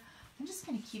there. I'm just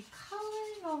going to keep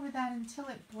coloring over that until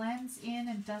it blends in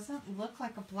and doesn't look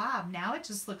like a blob. Now it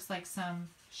just looks like some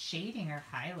shading or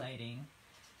highlighting.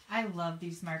 I love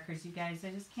these markers, you guys. I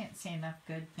just can't say enough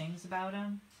good things about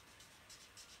them.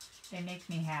 They make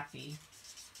me happy.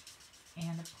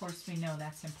 And of course we know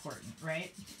that's important,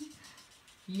 right?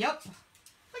 Yep.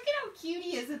 Look at how cute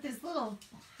he is with his little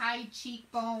high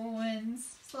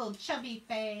cheekbones, his little chubby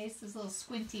face, his little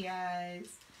squinty eyes.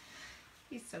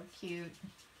 He's so cute.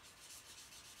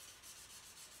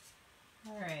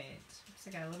 All right. Oops,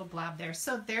 I got a little blob there.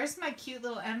 So there's my cute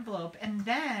little envelope. And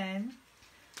then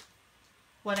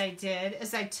what I did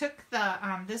is I took the,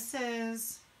 this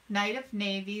is Night of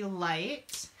Navy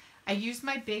Light. I used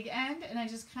my big end and I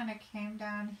just kind of came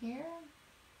down here.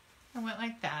 I went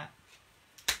like that.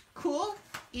 Cool,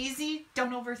 easy,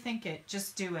 don't overthink it,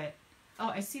 just do it. Oh,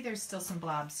 I see there's still some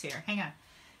blobs here. Hang on.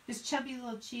 This chubby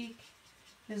little cheek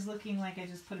is looking like I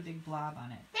just put a big blob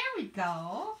on it. There we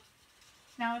go.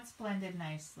 Now it's blended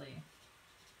nicely.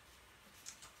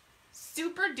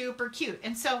 Super duper cute.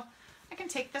 And so I can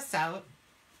take this out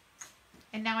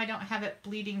and now I don't have it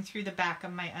bleeding through the back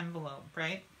of my envelope,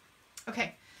 right?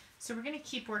 Okay, so we're gonna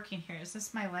keep working here. Is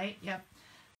this my light? Yep.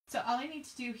 So all I need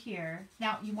to do here,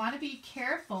 now you wanna be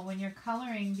careful when you're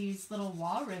coloring these little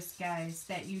walrus guys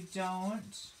that you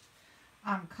don't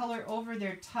color over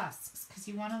their tusks, because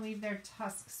you wanna leave their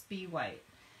tusks be white.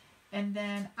 And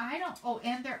then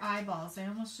and their eyeballs. I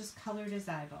almost just colored his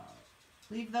eyeballs.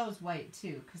 Leave those white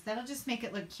too, because that'll just make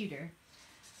it look cuter.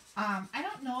 I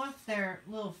don't know if their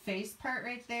little face part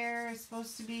right there is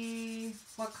supposed to be,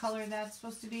 what color that's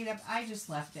supposed to be. I just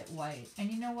left it white.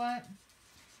 And you know what?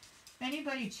 If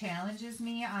anybody challenges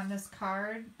me on this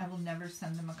card, I will never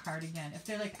send them a card again. If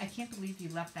they're like, I can't believe you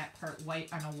left that part white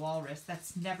on a walrus.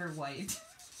 That's never white.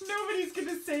 Nobody's going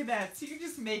to say that. So you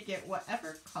just make it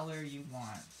whatever color you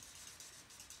want.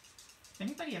 If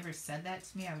anybody ever said that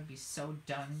to me, I would be so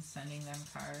done sending them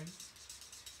cards.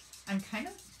 I'm kind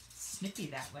of snippy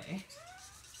that way.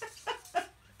 Look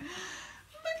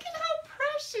at how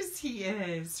precious he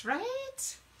is,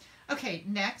 right? Okay,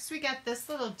 next we got this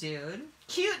little dude.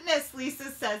 Cuteness, Lisa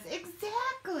says.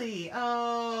 Exactly.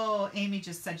 Oh, Amy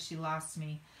just said she lost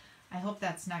me. I hope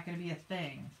that's not going to be a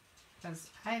thing, because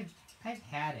I've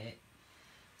had it.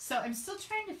 So I'm still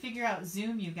trying to figure out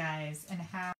Zoom, you guys, and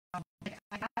how. Like,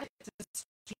 I got it to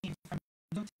stream from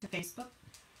Zoom to Facebook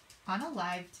on a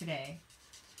live today,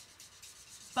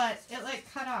 but it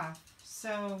like cut off.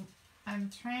 So I'm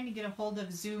trying to get a hold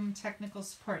of Zoom technical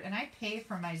support, and I pay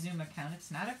for my Zoom account.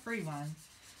 It's not a free one,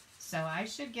 so I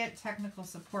should get technical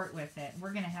support with it.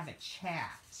 We're gonna have a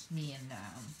chat, me and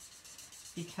them,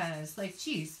 because like,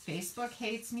 geez, Facebook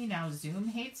hates me now. Zoom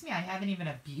hates me. I haven't even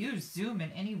abused Zoom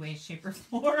in any way, shape, or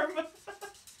form.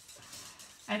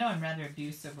 I know I'm rather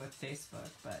abusive with Facebook,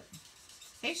 but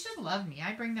they should love me.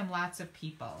 I bring them lots of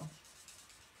people,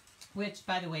 which,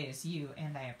 by the way, is you,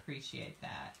 and I appreciate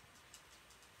that.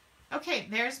 Okay,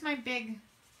 there's my big,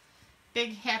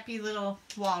 happy little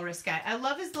walrus guy. I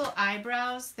love his little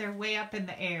eyebrows. They're way up in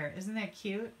the air. Isn't that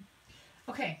cute?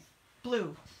 Okay,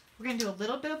 blue. We're going to do a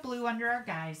little bit of blue under our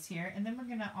guys here, and then we're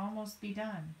going to almost be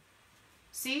done.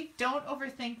 See? Don't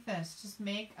overthink this. Just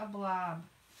make a blob.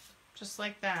 Just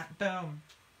like that. Boom.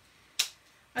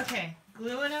 Okay,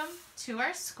 gluing them to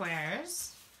our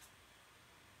squares.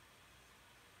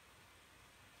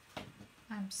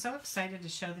 I'm so excited to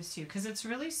show this to you because it's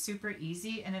really super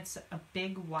easy and it's a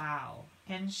big wow.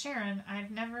 And Sharon,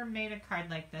 I've never made a card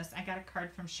like this. I got a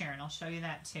card from Sharon. I'll show you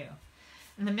that too.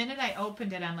 And the minute I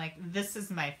opened it, I'm like, this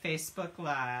is my Facebook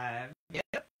Live.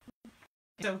 Yep.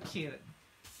 So cute.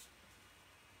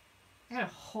 I got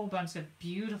a whole bunch of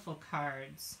beautiful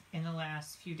cards in the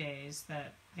last few days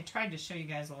that I tried to show you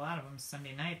guys a lot of them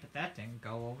Sunday night, but that didn't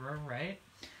go over, right?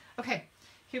 Okay,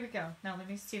 here we go. Now let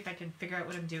me see if I can figure out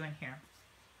what I'm doing here.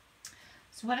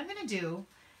 So what I'm going to do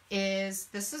is,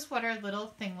 this is what our little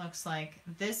thing looks like.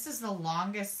 This is the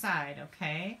longest side,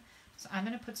 okay? So I'm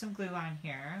going to put some glue on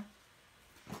here,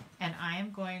 and I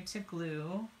am going to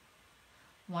glue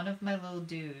one of my little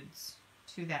dudes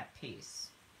to that piece.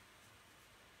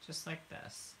 Just like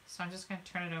this. So I'm just going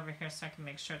to turn it over here so I can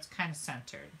make sure it's kind of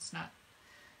centered. It's not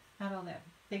all that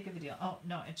big of a deal. Oh,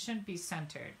 no, it shouldn't be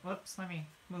centered. Whoops, let me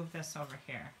move this over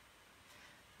here.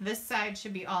 This side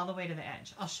should be all the way to the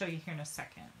edge. I'll show you here in a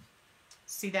second.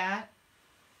 See that?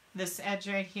 This edge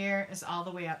right here is all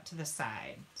the way up to the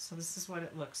side. So this is what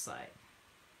it looks like.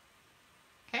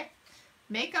 Okay?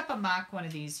 Make up a mock one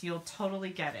of these. You'll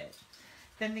totally get it.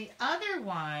 Then the other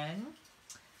one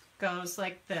goes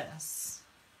like this.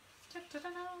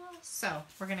 So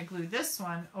we're going to glue this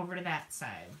one over to that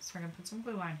side. So we're going to put some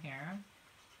glue on here.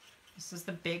 This is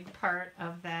the big part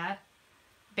of that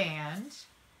band.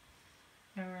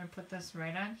 And we're going to put this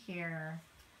right on here.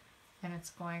 And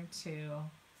it's going to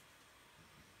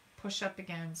push up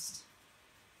against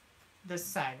this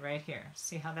side right here.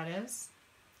 See how that is?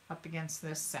 Up against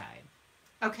this side.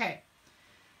 Okay.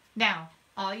 Now,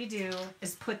 all you do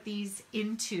is put these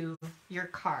into your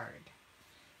card.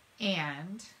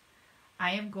 And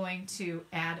I am going to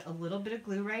add a little bit of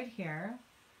glue right here.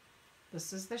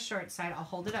 This is the short side. I'll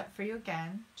hold it up for you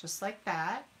again, just like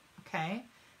that. Okay.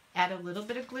 Add a little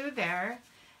bit of glue there,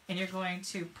 and you're going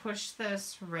to push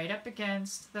this right up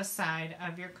against the side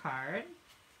of your card.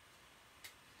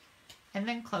 and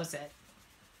then close it.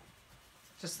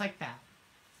 Just like that.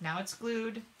 Now it's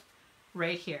glued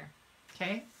right here.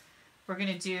 Okay? We're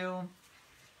going to do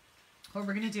what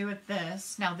we're going to do with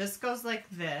this. Now this goes like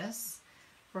this.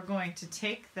 We're going to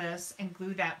take this and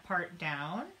glue that part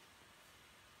down.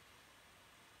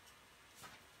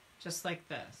 Just like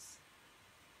this.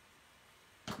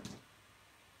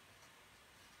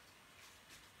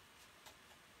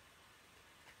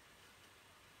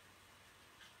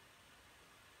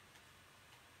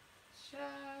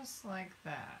 Just like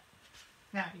that.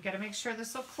 Now you got to make sure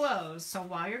this will close. So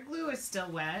while your glue is still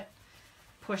wet,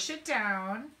 push it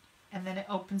down and then it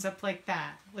opens up like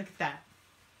that. Look at that.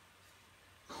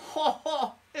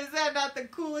 Oh, is that not the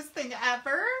coolest thing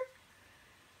ever?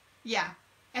 Yeah.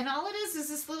 And all it is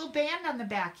this little band on the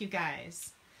back, you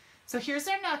guys. So here's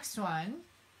our next one.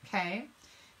 Okay.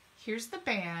 Here's the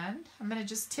band. I'm going to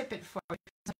just tip it for you.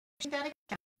 That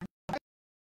again.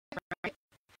 Right.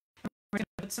 We're going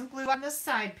to put some glue on this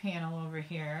side panel over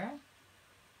here.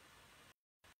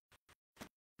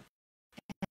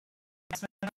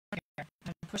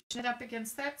 And pushing it up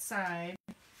against that side.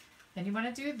 Then you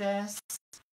want to do this.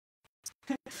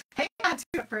 Hang on to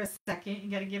it for a second. You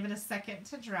got to give it a second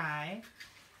to dry.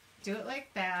 Do it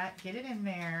like that. Get it in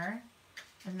there.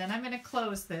 And then I'm going to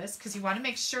close this because you want to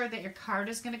make sure that your card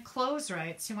is going to close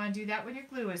right. So you want to do that when your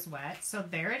glue is wet. So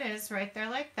there it is right there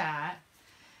like that.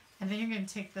 And then you're going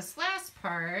to take this last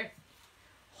part,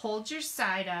 hold your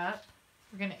side up.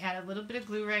 We're going to add a little bit of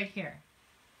glue right here.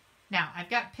 Now, I've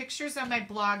got pictures on my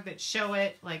blog that show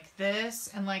it like this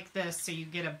and like this so you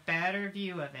get a better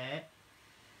view of it.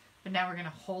 But now we're going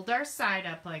to hold our side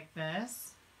up like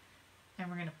this. And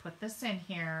we're going to put this in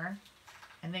here.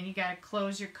 And then you got to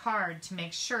close your card to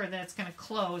make sure that it's going to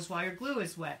close while your glue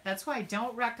is wet. That's why I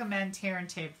don't recommend tear and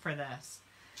tape for this.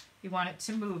 You want it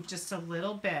to move just a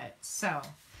little bit. So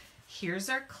here's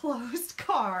our closed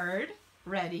card.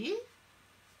 Ready?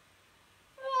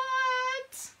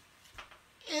 What?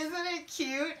 Isn't it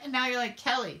cute? And now you're like,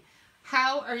 Kelly,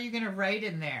 how are you going to write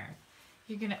in there?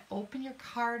 You're going to open your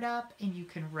card up and you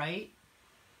can write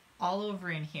all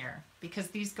over in here because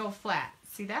these go flat.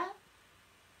 See that?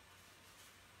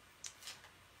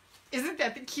 Isn't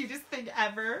that the cutest thing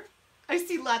ever? I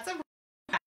see lots of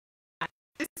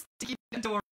it's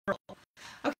adorable.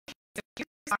 Okay, so here's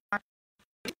our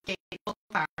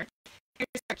card.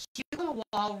 Here's our cute little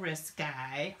walrus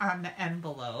guy on the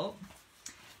envelope.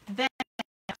 Then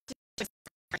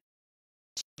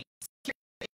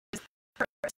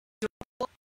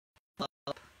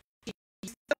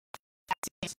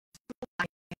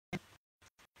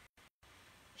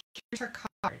here's her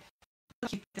card. Look how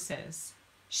cute this is.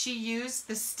 She used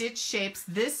the stitch shapes,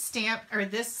 this stamp or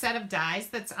this set of dies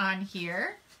that's on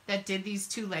here that did these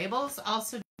two labels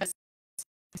also does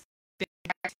big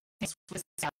with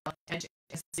edge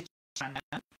stitch on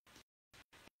them.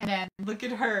 And then look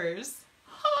at hers.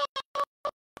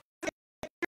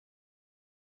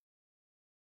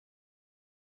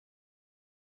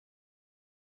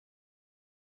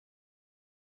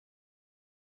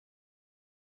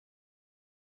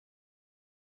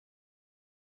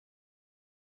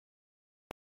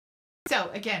 So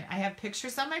again, I have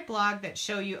pictures on my blog that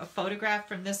show you a photograph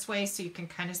from this way so you can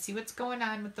kind of see what's going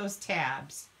on with those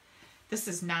tabs. This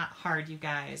is not hard, you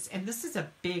guys. And this is a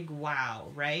big wow,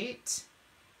 right?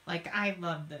 Like, I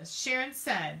love this. Sharon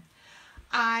said,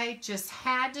 I just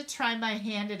had to try my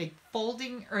hand at a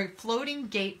folding or a floating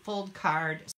gatefold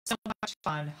card. So much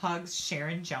fun. Hugs,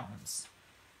 Sharon Jones.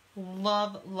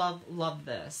 Love, love, love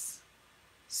this.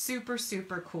 Super,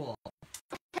 super cool.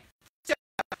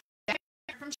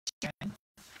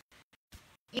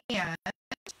 And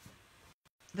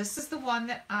this is the one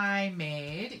that I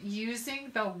made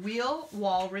using the wheel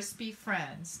Walrus Be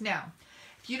Friends. Now,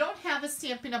 if you don't have a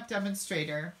Stampin' Up!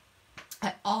 Demonstrator,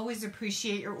 I always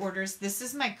appreciate your orders. This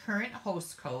is my current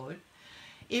host code.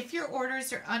 If your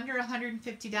orders are under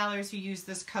 $150, you use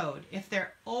this code. If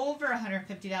they're over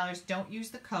 $150, don't use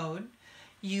the code.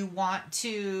 You want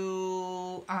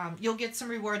to, you'll get some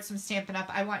rewards from Stampin' Up!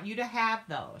 I want you to have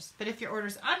those. But if your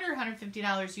order's under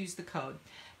 $150, use the code.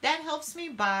 That helps me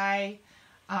buy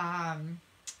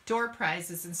door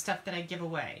prizes and stuff that I give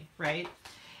away, right?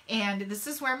 And this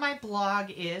is where my blog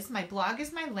is. My blog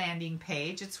is my landing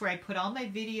page. It's where I put all my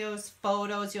videos,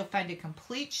 photos. You'll find a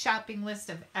complete shopping list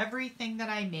of everything that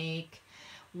I make,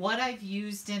 what I've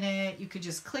used in it. You could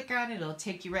just click on it. It'll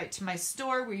take you right to my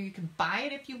store where you can buy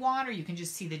it if you want, or you can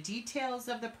just see the details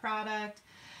of the product.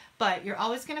 But you're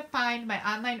always going to find my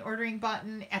online ordering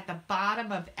button at the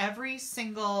bottom of every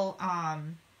single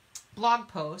blog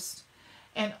post,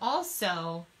 and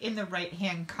also in the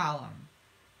right-hand column.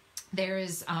 There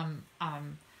is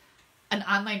an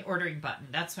online ordering button.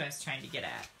 That's what I was trying to get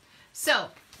at. So,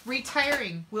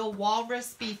 retiring. Will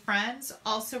Walrus Be Friends?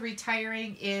 Also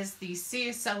retiring is the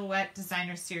Sea Silhouette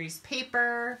Designer Series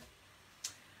paper.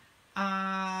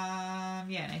 Yeah,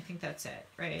 and I think that's it,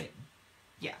 right?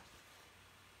 Yeah.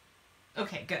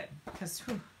 Okay, good. Because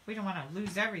we don't want to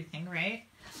lose everything, right?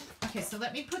 Okay, so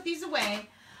let me put these away.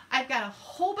 I've got a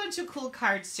whole bunch of cool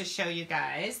cards to show you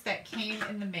guys that came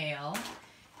in the mail.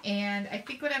 And I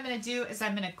think what I'm going to do is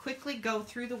I'm going to quickly go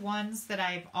through the ones that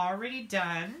I've already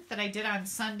done, that I did on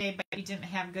Sunday, but we didn't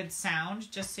have good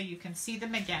sound, just so you can see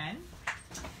them again.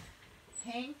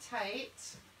 Hang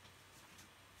tight.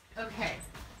 Okay,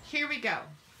 here we go.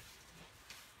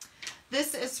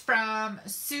 This is from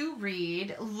Sue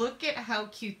Reed. Look at how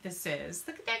cute this is.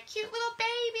 Look at that cute little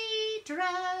baby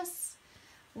dress.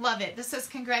 Love it. This says,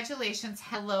 congratulations.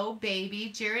 Hello, baby.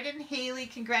 Jared and Haley,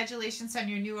 congratulations on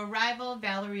your new arrival.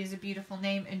 Valerie is a beautiful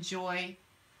name. Enjoy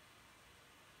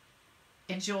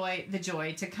the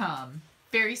joy to come.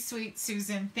 Very sweet,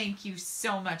 Susan. Thank you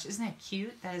so much. Isn't that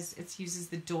cute? That is, it uses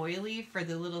the doily for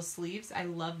the little sleeves. I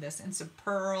love this. And some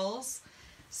pearls.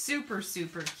 Super,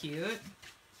 super cute.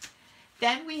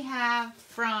 Then we have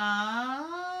from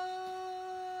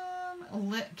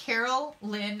Carol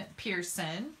Lynn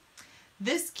Pearson.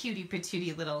 This cutie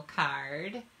patootie little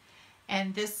card.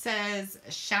 And this says,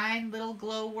 shine little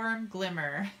glowworm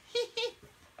glimmer.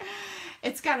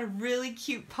 It's got a really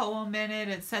cute poem in it.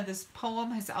 It said, this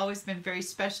poem has always been very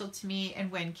special to me.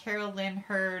 And when Carol Lynn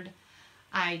heard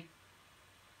I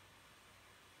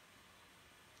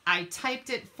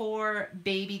typed it for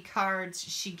baby cards,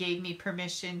 she gave me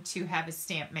permission to have a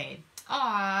stamp made.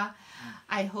 Aw,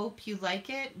 I hope you like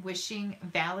it. Wishing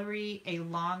Valerie a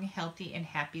long, healthy, and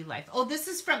happy life. Oh, this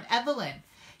is from Evelyn.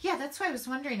 Yeah, that's why I was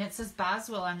wondering. It says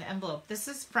Boswell on the envelope. This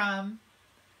is from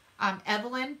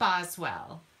Evelyn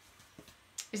Boswell.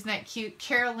 Isn't that cute?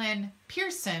 Carolyn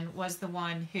Pearson was the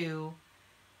one who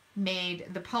made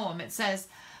the poem. It says,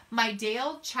 my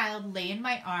day-old child lay in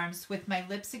my arms with my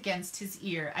lips against his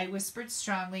ear. I whispered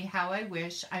strongly, how I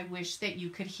wish that you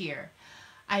could hear.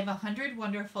 I have 100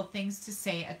 wonderful things to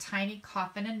say, a tiny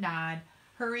cough and a nod.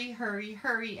 Hurry, hurry,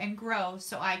 hurry, and grow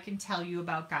so I can tell you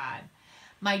about God.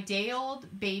 My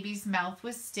day-old baby's mouth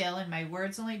was still, and my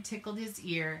words only tickled his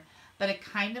ear, but a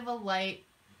kind of a light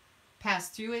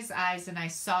passed through his eyes, and I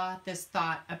saw this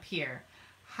thought appear.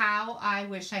 How I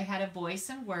wish I had a voice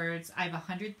and words. I have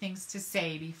 100 things to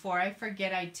say. Before I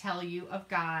forget, I tell you of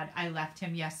God. I left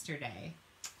him yesterday.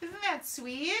 Isn't that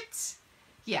sweet?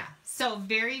 Yeah, so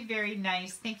very, very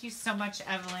nice. Thank you so much,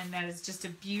 Evelyn. That is just a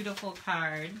beautiful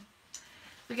card.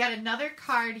 We got another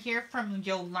card here from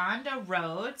Yolanda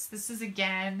Rhodes. This is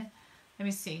again, let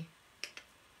me see.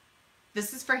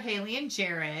 This is for Haley and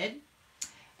Jared.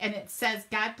 And it says,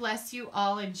 God bless you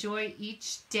all. Enjoy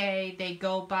each day. They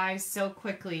go by so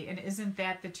quickly. And isn't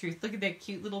that the truth? Look at that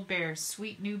cute little bear.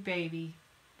 Sweet new baby.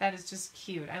 That is just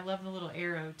cute. I love the little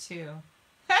arrow too.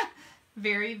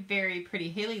 Very, very pretty.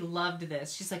 Haley loved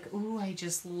this. She's like, ooh, I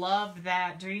just love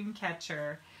that dream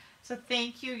catcher. So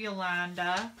thank you,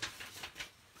 Yolanda.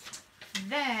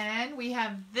 Then we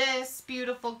have this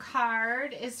beautiful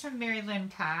card. It's from Mary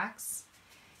Lynn Cox.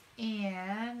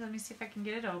 And let me see if I can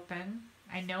get it open.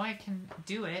 I know I can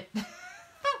do it.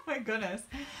 Oh my goodness.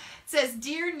 It says,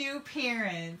 dear new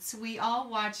parents, we all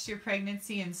watched your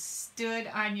pregnancy and stood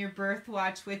on your birth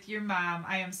watch with your mom.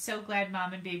 I am so glad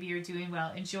mom and baby are doing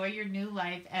well. Enjoy your new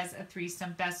life as a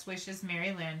threesome. Best wishes,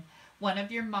 Mary Lynn. One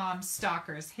of your mom's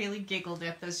stalkers. Haley giggled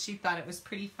at this. She thought it was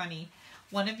pretty funny.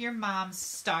 One of your mom's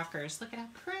stalkers. Look at how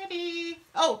pretty.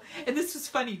 Oh, and this was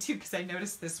funny too because I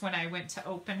noticed this when I went to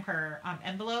open her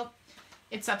envelope.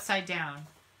 It's upside down.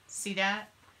 See that?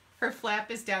 Her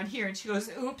flap is down here, and she goes,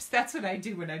 oops, that's what I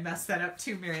do when I mess that up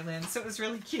too, Mary Lynn. So it was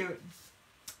really cute.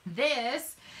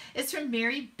 This is from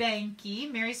Mary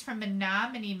Banky. Mary's from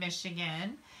Menominee,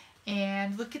 Michigan.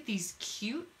 And look at these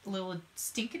cute little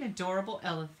stinking adorable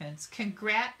elephants.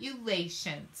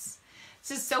 Congratulations.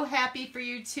 This is so happy for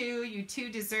you two. You two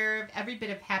deserve every bit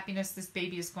of happiness this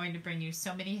baby is going to bring you.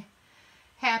 So many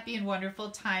happy and wonderful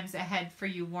times ahead for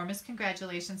you. Warmest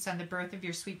congratulations on the birth of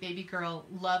your sweet baby girl.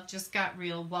 Love just got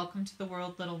real. Welcome to the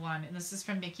world, little one. And this is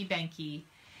from Mickey Banky.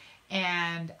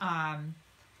 And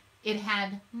it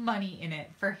had money in it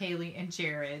for Haley and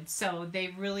Jared. So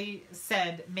they really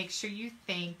said, make sure you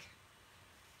thank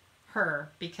her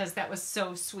because that was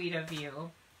so sweet of you.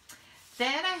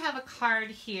 Then I have a card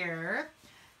here.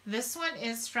 This one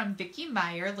is from Vicki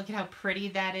Meyer. Look at how pretty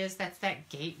that is. That's that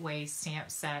Gateway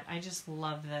stamp set. I just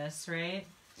love this, right?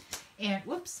 And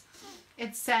whoops,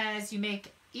 it says you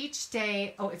make each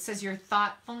day, oh, it says your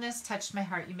thoughtfulness touched my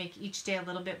heart. You make each day a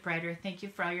little bit brighter. Thank you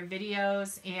for all your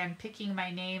videos and picking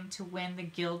my name to win the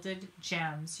Gilded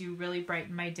Gems. You really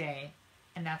brighten my day.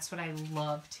 And that's what I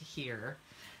love to hear.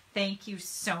 Thank you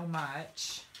so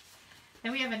much.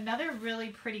 Then we have another really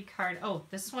pretty card. Oh,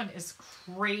 this one is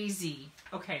crazy.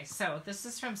 Okay, so this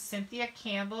is from Cynthia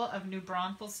Campbell of New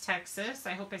Braunfels, Texas.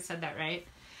 I hope I said that right.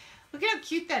 Look at how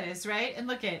cute that is, right? And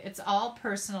look at it's all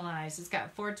personalized. It's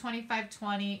got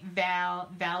 42520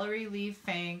 Valerie Lee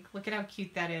Fink. Look at how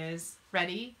cute that is.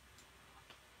 Ready?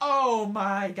 Oh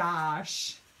my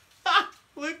gosh.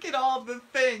 Look at all the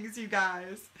things, you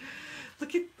guys.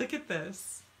 Look at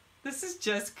this. This is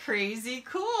just crazy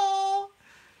cool.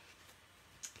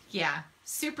 Yeah,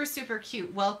 super, super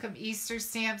cute. Welcome Easter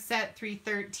stamp set,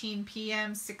 3:13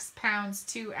 p.m., 6 pounds,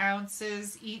 2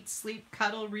 ounces. Eat, sleep,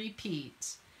 cuddle,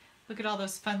 repeat. Look at all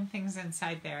those fun things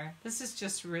inside there. This is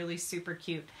just really super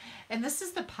cute. And this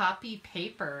is the poppy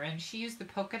paper, and she used the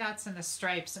polka dots and the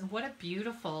stripes, and what a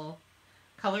beautiful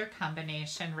color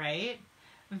combination, right?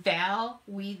 Val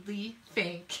Weedley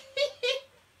Fink.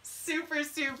 Super,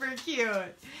 super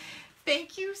cute.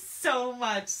 Thank you so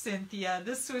much, Cynthia.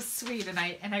 This was sweet, and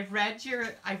I read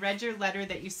your letter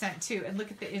that you sent too. And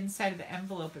look at the inside of the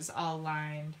envelope is all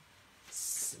lined.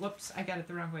 Whoops, I got it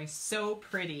the wrong way. So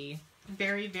pretty,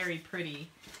 very, very pretty.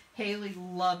 Haley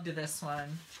loved this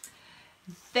one.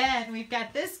 Then we've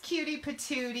got this cutie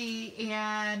patootie,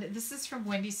 and this is from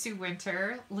Wendy Sue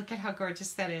Winter. Look at how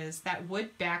gorgeous that is. That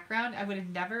wood background. I would have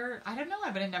never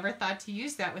thought to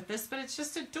use that with this, but it's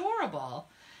just adorable.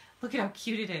 Look at how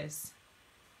cute it is.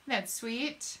 Isn't that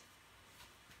sweet?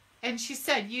 And she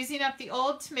said, using up the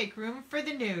old to make room for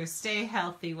the new. Stay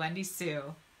healthy, Wendy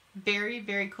Sue. Very,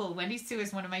 very cool. Wendy Sue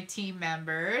is one of my team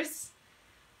members.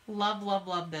 Love, love,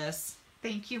 love this.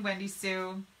 Thank you, Wendy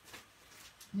Sue.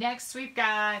 Next, we've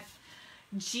got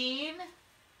Jean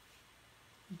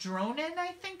Dronin,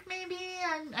 I think maybe.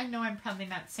 I know I'm probably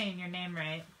not saying your name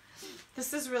right.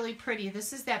 This is really pretty.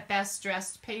 This is that Best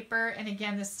Dressed paper. And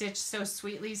again, the stitch so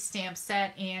sweetly, stamp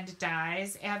set and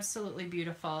dies. Absolutely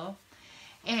beautiful.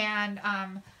 And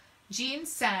Jean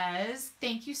says,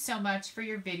 thank you so much for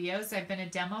your videos. I've been a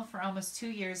demo for almost 2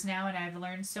 years now, and I've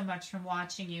learned so much from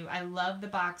watching you. I love the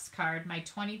box card. My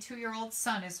 22-year-old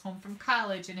son is home from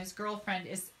college, and his girlfriend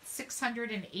is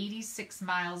 686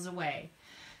 miles away.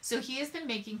 So he has been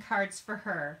making cards for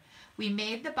her. We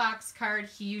made the box card.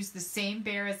 He used the same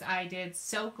bear as I did.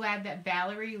 So glad that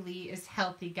Valerie Lee is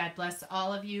healthy. God bless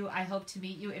all of you. I hope to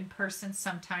meet you in person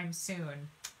sometime soon.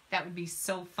 That would be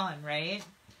so fun, right?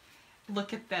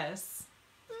 Look at this.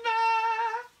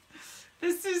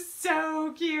 This is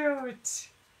so cute.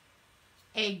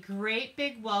 A great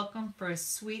big welcome for a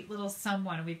sweet little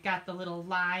someone. We've got the little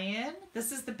lion.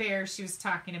 This is the bear she was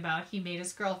talking about. He made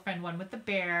his girlfriend one with the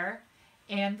bear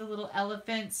and the little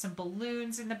elephant, some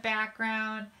balloons in the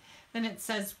background. Then it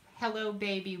says, hello,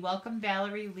 baby. Welcome,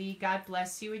 Valerie Lee. God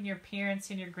bless you and your parents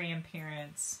and your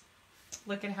grandparents.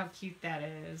 Look at how cute that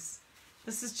is.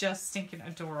 This is just stinking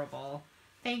adorable.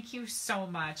 Thank you so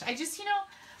much. I just,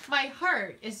 my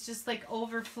heart is just like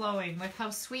overflowing with how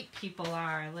sweet people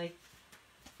are. Like,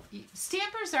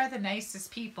 stampers are the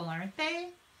nicest people, aren't they?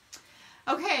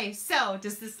 Okay, so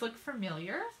does this look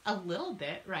familiar? A little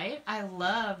bit, right? I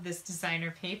love this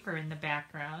designer paper in the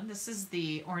background. This is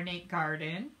the Ornate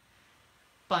Garden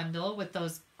bundle with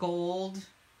those gold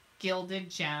gilded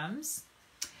gems.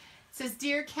 It says,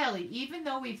 Dear Kelly, even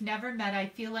though we've never met, I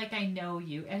feel like I know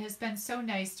you. It has been so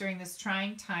nice during this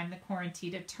trying time, the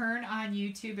quarantine, to turn on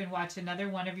YouTube and watch another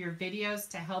one of your videos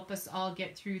to help us all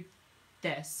get through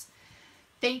this.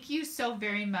 Thank you so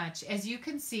very much. As you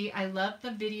can see, I love the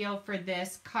video for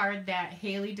this card that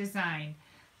Haley designed.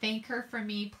 Thank her for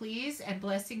me, please, and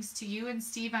blessings to you and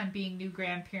Steve on being new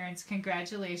grandparents.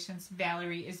 Congratulations,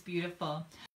 Valerie is beautiful.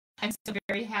 I'm so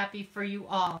very happy for you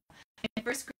all. My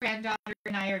first granddaughter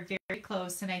and I are very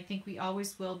close, and I think we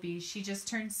always will be. She just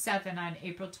turned 7 on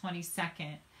April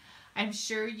 22nd. I'm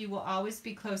sure you will always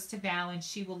be close to Val, and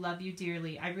she will love you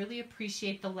dearly. I really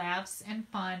appreciate the laughs and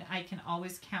fun I can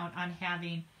always count on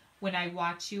having when I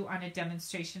watch you on a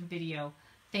demonstration video.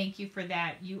 Thank you for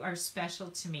that. You are special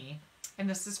to me. And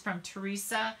this is from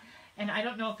Teresa, and I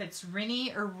don't know if it's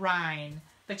Rinnie or Rhine,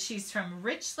 but she's from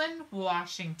Richland,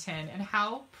 Washington, and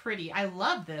how pretty. I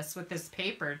love this with this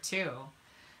paper, too.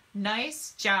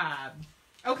 Nice job.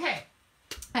 Okay,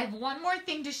 I have one more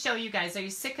thing to show you guys. Are you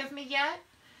sick of me yet?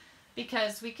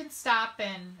 Because we can stop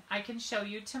and I can show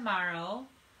you tomorrow.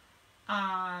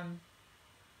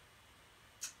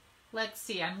 Let's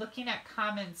see. I'm looking at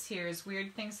comments here. Is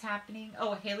weird things happening?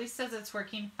 Oh, Haley says it's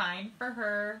working fine for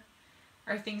her.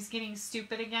 Are things getting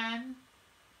stupid again?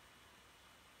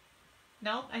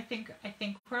 Nope, I think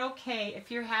we're okay. If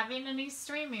you're having any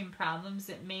streaming problems,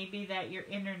 it may be that your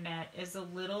internet is a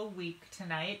little weak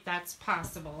tonight. That's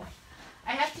possible.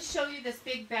 I have to show you this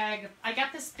big bag. I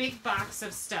got this big box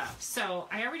of stuff. So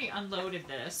I already unloaded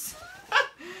this.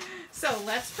 So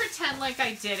let's pretend like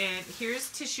I didn't.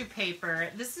 Here's tissue paper.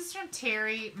 This is from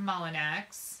Terry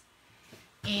Mullinex.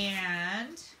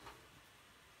 And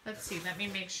let's see, let me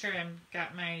make sure I've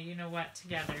got my you-know-what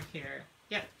together here.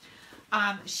 Yep.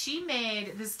 She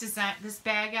made this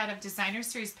bag out of designer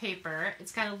series paper.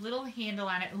 It's got a little handle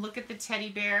on it. And look at the teddy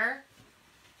bear.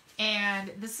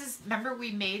 And this is, remember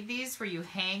we made these where you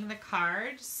hang the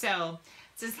card? So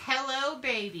it says, hello,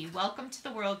 baby. Welcome to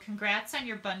the world. Congrats on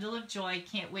your bundle of joy.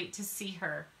 Can't wait to see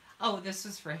her. Oh, this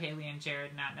was for Haley and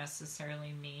Jared, not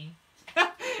necessarily me.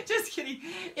 Just kidding.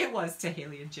 It was to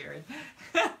Haley and Jared.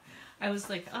 I was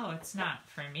like, oh, it's not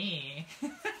for me.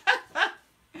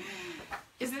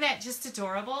 Isn't that just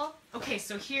adorable? Okay,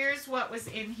 so here's what was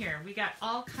in here. We got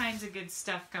all kinds of good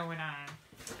stuff going on.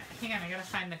 Hang on, I gotta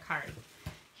find the card.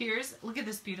 Look at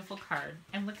this beautiful card.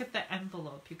 And look at the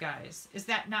envelope, you guys. Is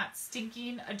that not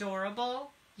stinking adorable?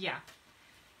 Yeah.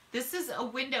 This is a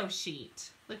window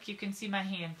sheet. Look, you can see my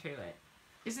hand through it.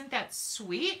 Isn't that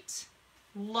sweet?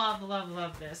 Love, love,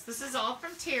 love this. This is all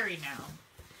from Terry now.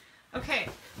 Okay,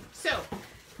 so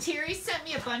Terry sent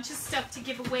me a bunch of stuff to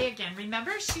give away again.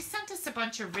 Remember, she sent us a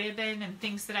bunch of ribbon and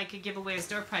things that I could give away as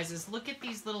door prizes. Look at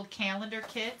these little calendar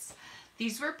kits.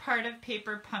 These were part of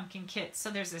Paper Pumpkin Kits. So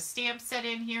there's a stamp set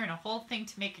in here and a whole thing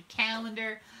to make a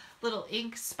calendar, little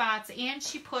ink spots, and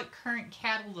she put current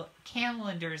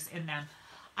calendars in them.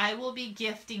 I will be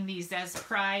gifting these as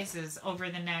prizes over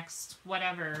the next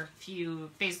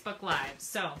few Facebook Lives.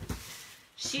 So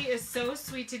she is so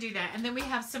sweet to do that. And then we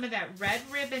have some of that red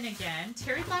ribbon again.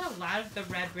 Terry bought a lot of the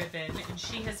red ribbon, and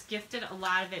she has gifted a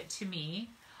lot of it to me.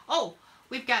 Oh,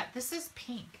 we've got, this is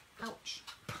pink. Ouch.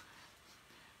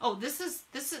 Oh, this is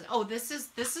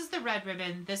the red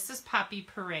ribbon. This is Poppy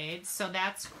Parade, so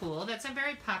that's cool. That's a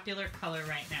very popular color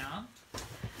right now.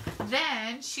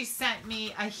 Then she sent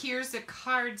me here's a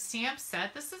card stamp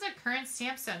set. This is a current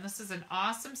stamp set, and this is an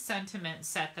awesome sentiment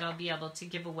set that I'll be able to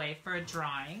give away for a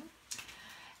drawing.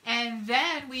 And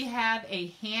then we have a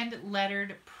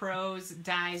hand-lettered prose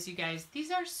dies, you guys.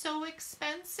 These are so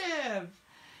expensive.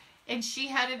 And she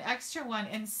had an extra one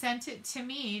and sent it to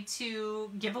me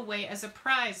to give away as a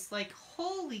prize. Like,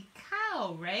 holy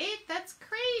cow, right? That's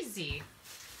crazy.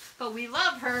 But we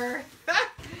love her.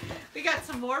 We got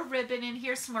some more ribbon in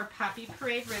here, some more Poppy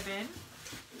Parade ribbon.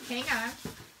 Hang on.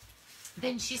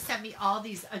 Then she sent me all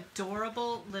these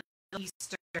adorable little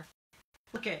Easter.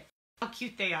 Look at how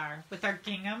cute they are with our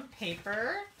gingham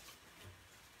paper.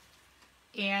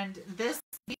 And these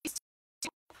two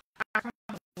are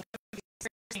from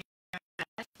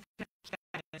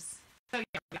so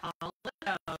yeah, all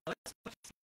of those.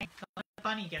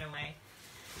 Funny getaway.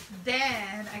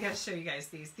 Then I gotta show you guys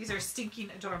these. These are stinking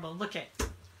adorable. Look at.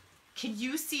 Can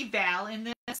you see Val in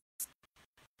this?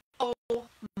 Oh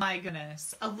my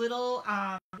goodness. A little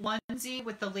onesie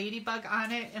with the ladybug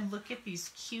on it, and look at this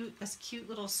cute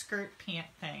little skirt pant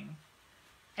thing.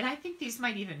 And I think these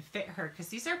might even fit her because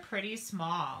these are pretty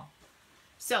small.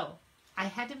 So I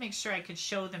had to make sure I could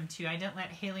show them to you. I didn't let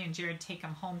Haley and Jared take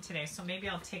them home today, so maybe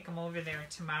I'll take them over there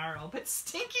tomorrow. But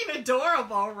stinking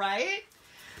adorable, right?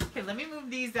 Okay, let me move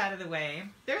these out of the way.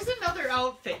 There's another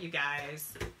outfit, you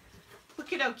guys.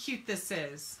 Look at how cute this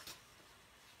is.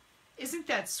 Isn't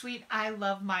that sweet? I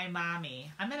love my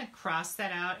mommy. I'm going to cross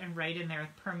that out and write in there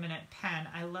with permanent pen.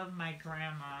 I love my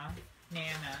grandma,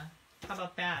 Nana. How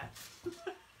about that?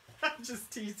 I'm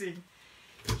just teasing.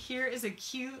 Here is a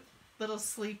cute little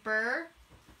sleeper.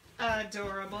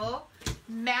 Adorable.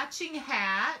 Matching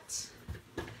hat.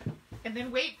 And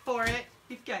then wait for it.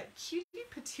 We've got cutie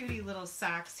patootie little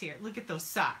socks here. Look at those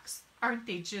socks. Aren't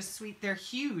they just sweet? They're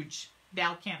huge.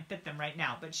 Val can't fit them right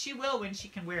now, but she will when she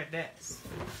can wear this.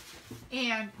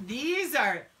 And these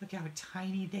are, look how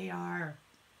tiny they are.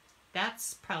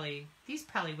 These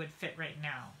probably would fit right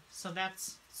now. So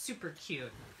that's super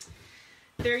cute.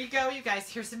 There you go, you guys.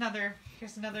 Here's another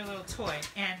little toy.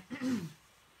 And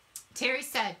Terry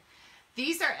said,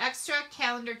 these are extra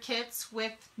calendar kits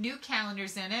with new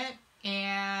calendars in it.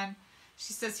 And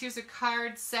she says, here's a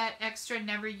card set, extra,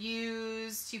 never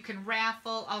used. You can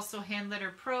raffle, also hand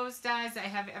letter prose dies. I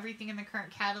have everything in the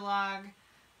current catalog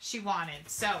she wanted.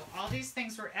 So all these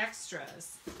things were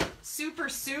extras. Super,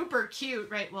 super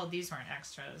cute, right? Well, these weren't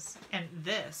extras. And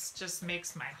this just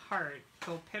makes my heart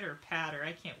go pitter patter.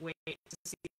 I can't wait to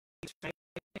see these. Right?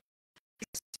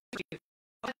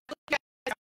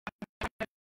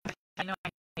 I know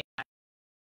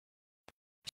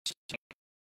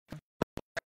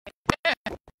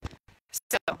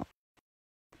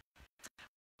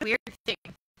weird thing.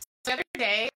 So the other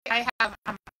day, I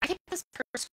take this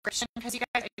prescription because you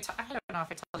guys, I don't know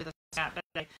if I told you this or not, but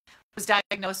I was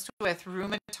diagnosed with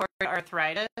rheumatoid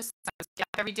arthritis. I was up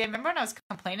every day. Remember when I was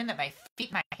complaining that my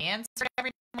feet, my hands hurt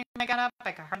every time I got up?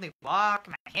 I could hardly walk.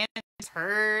 My hands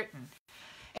hurt. And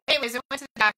anyways, I went to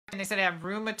the doctor and they said I have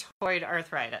rheumatoid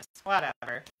arthritis.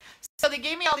 Whatever. So they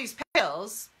gave me all these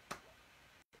pills.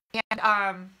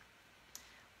 And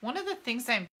one of the things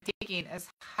I'm taking is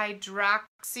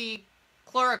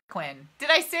hydroxychloroquine. Did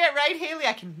I say it right, Haley?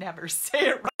 I can never say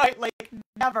it right, like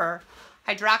never.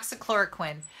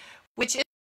 Hydroxychloroquine, which is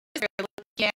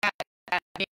looking at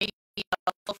maybe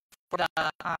for the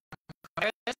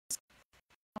virus.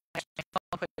 My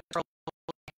phone put it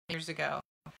years ago.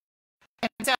 And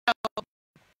so I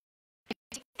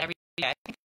take it every day. I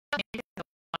think maybe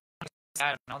I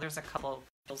don't know. There's a couple of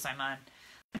pills I'm on.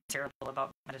 I'm terrible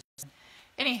about medicine.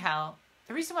 Anyhow,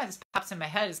 the reason why this pops in my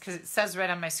head is because it says right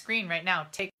on my screen right now,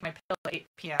 take my pill at 8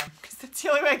 p.m. because that's the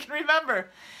only way I can remember.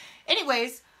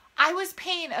 Anyways, I was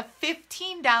paying a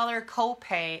 $15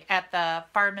 copay at the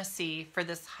pharmacy for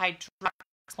this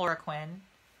hydroxychloroquine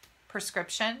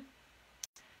prescription.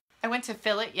 I went to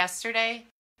fill it yesterday,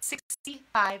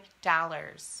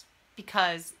 $65,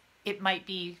 because it might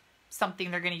be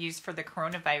something they're going to use for the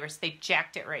coronavirus. They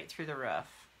jacked it right through the roof.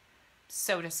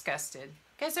 So disgusted.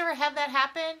 You guys ever had that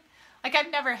happen? Like,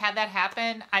 I've never had that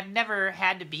happen. I've never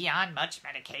had to be on much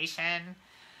medication.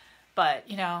 But,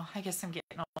 you know, I guess I'm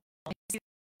getting old.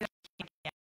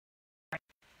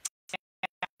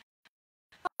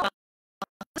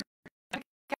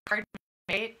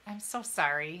 I'm so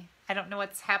sorry. I don't know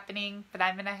what's happening, but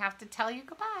I'm going to have to tell you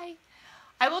goodbye.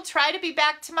 I will try to be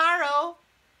back tomorrow.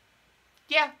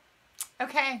 Yeah.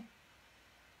 Okay.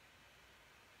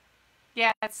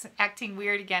 Yeah, it's acting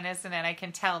weird again, isn't it? I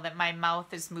can tell that my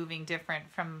mouth is moving different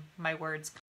from my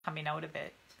words coming out of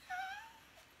it.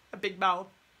 A big mouth.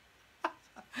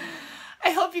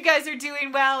 I hope you guys are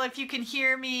doing well. If you can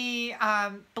hear me,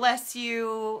 bless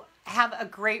you. Have a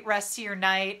great rest of your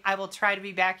night. I will try to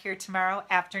be back here tomorrow,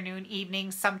 afternoon,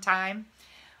 evening, sometime,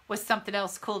 with something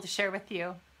else cool to share with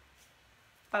you.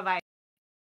 Bye-bye.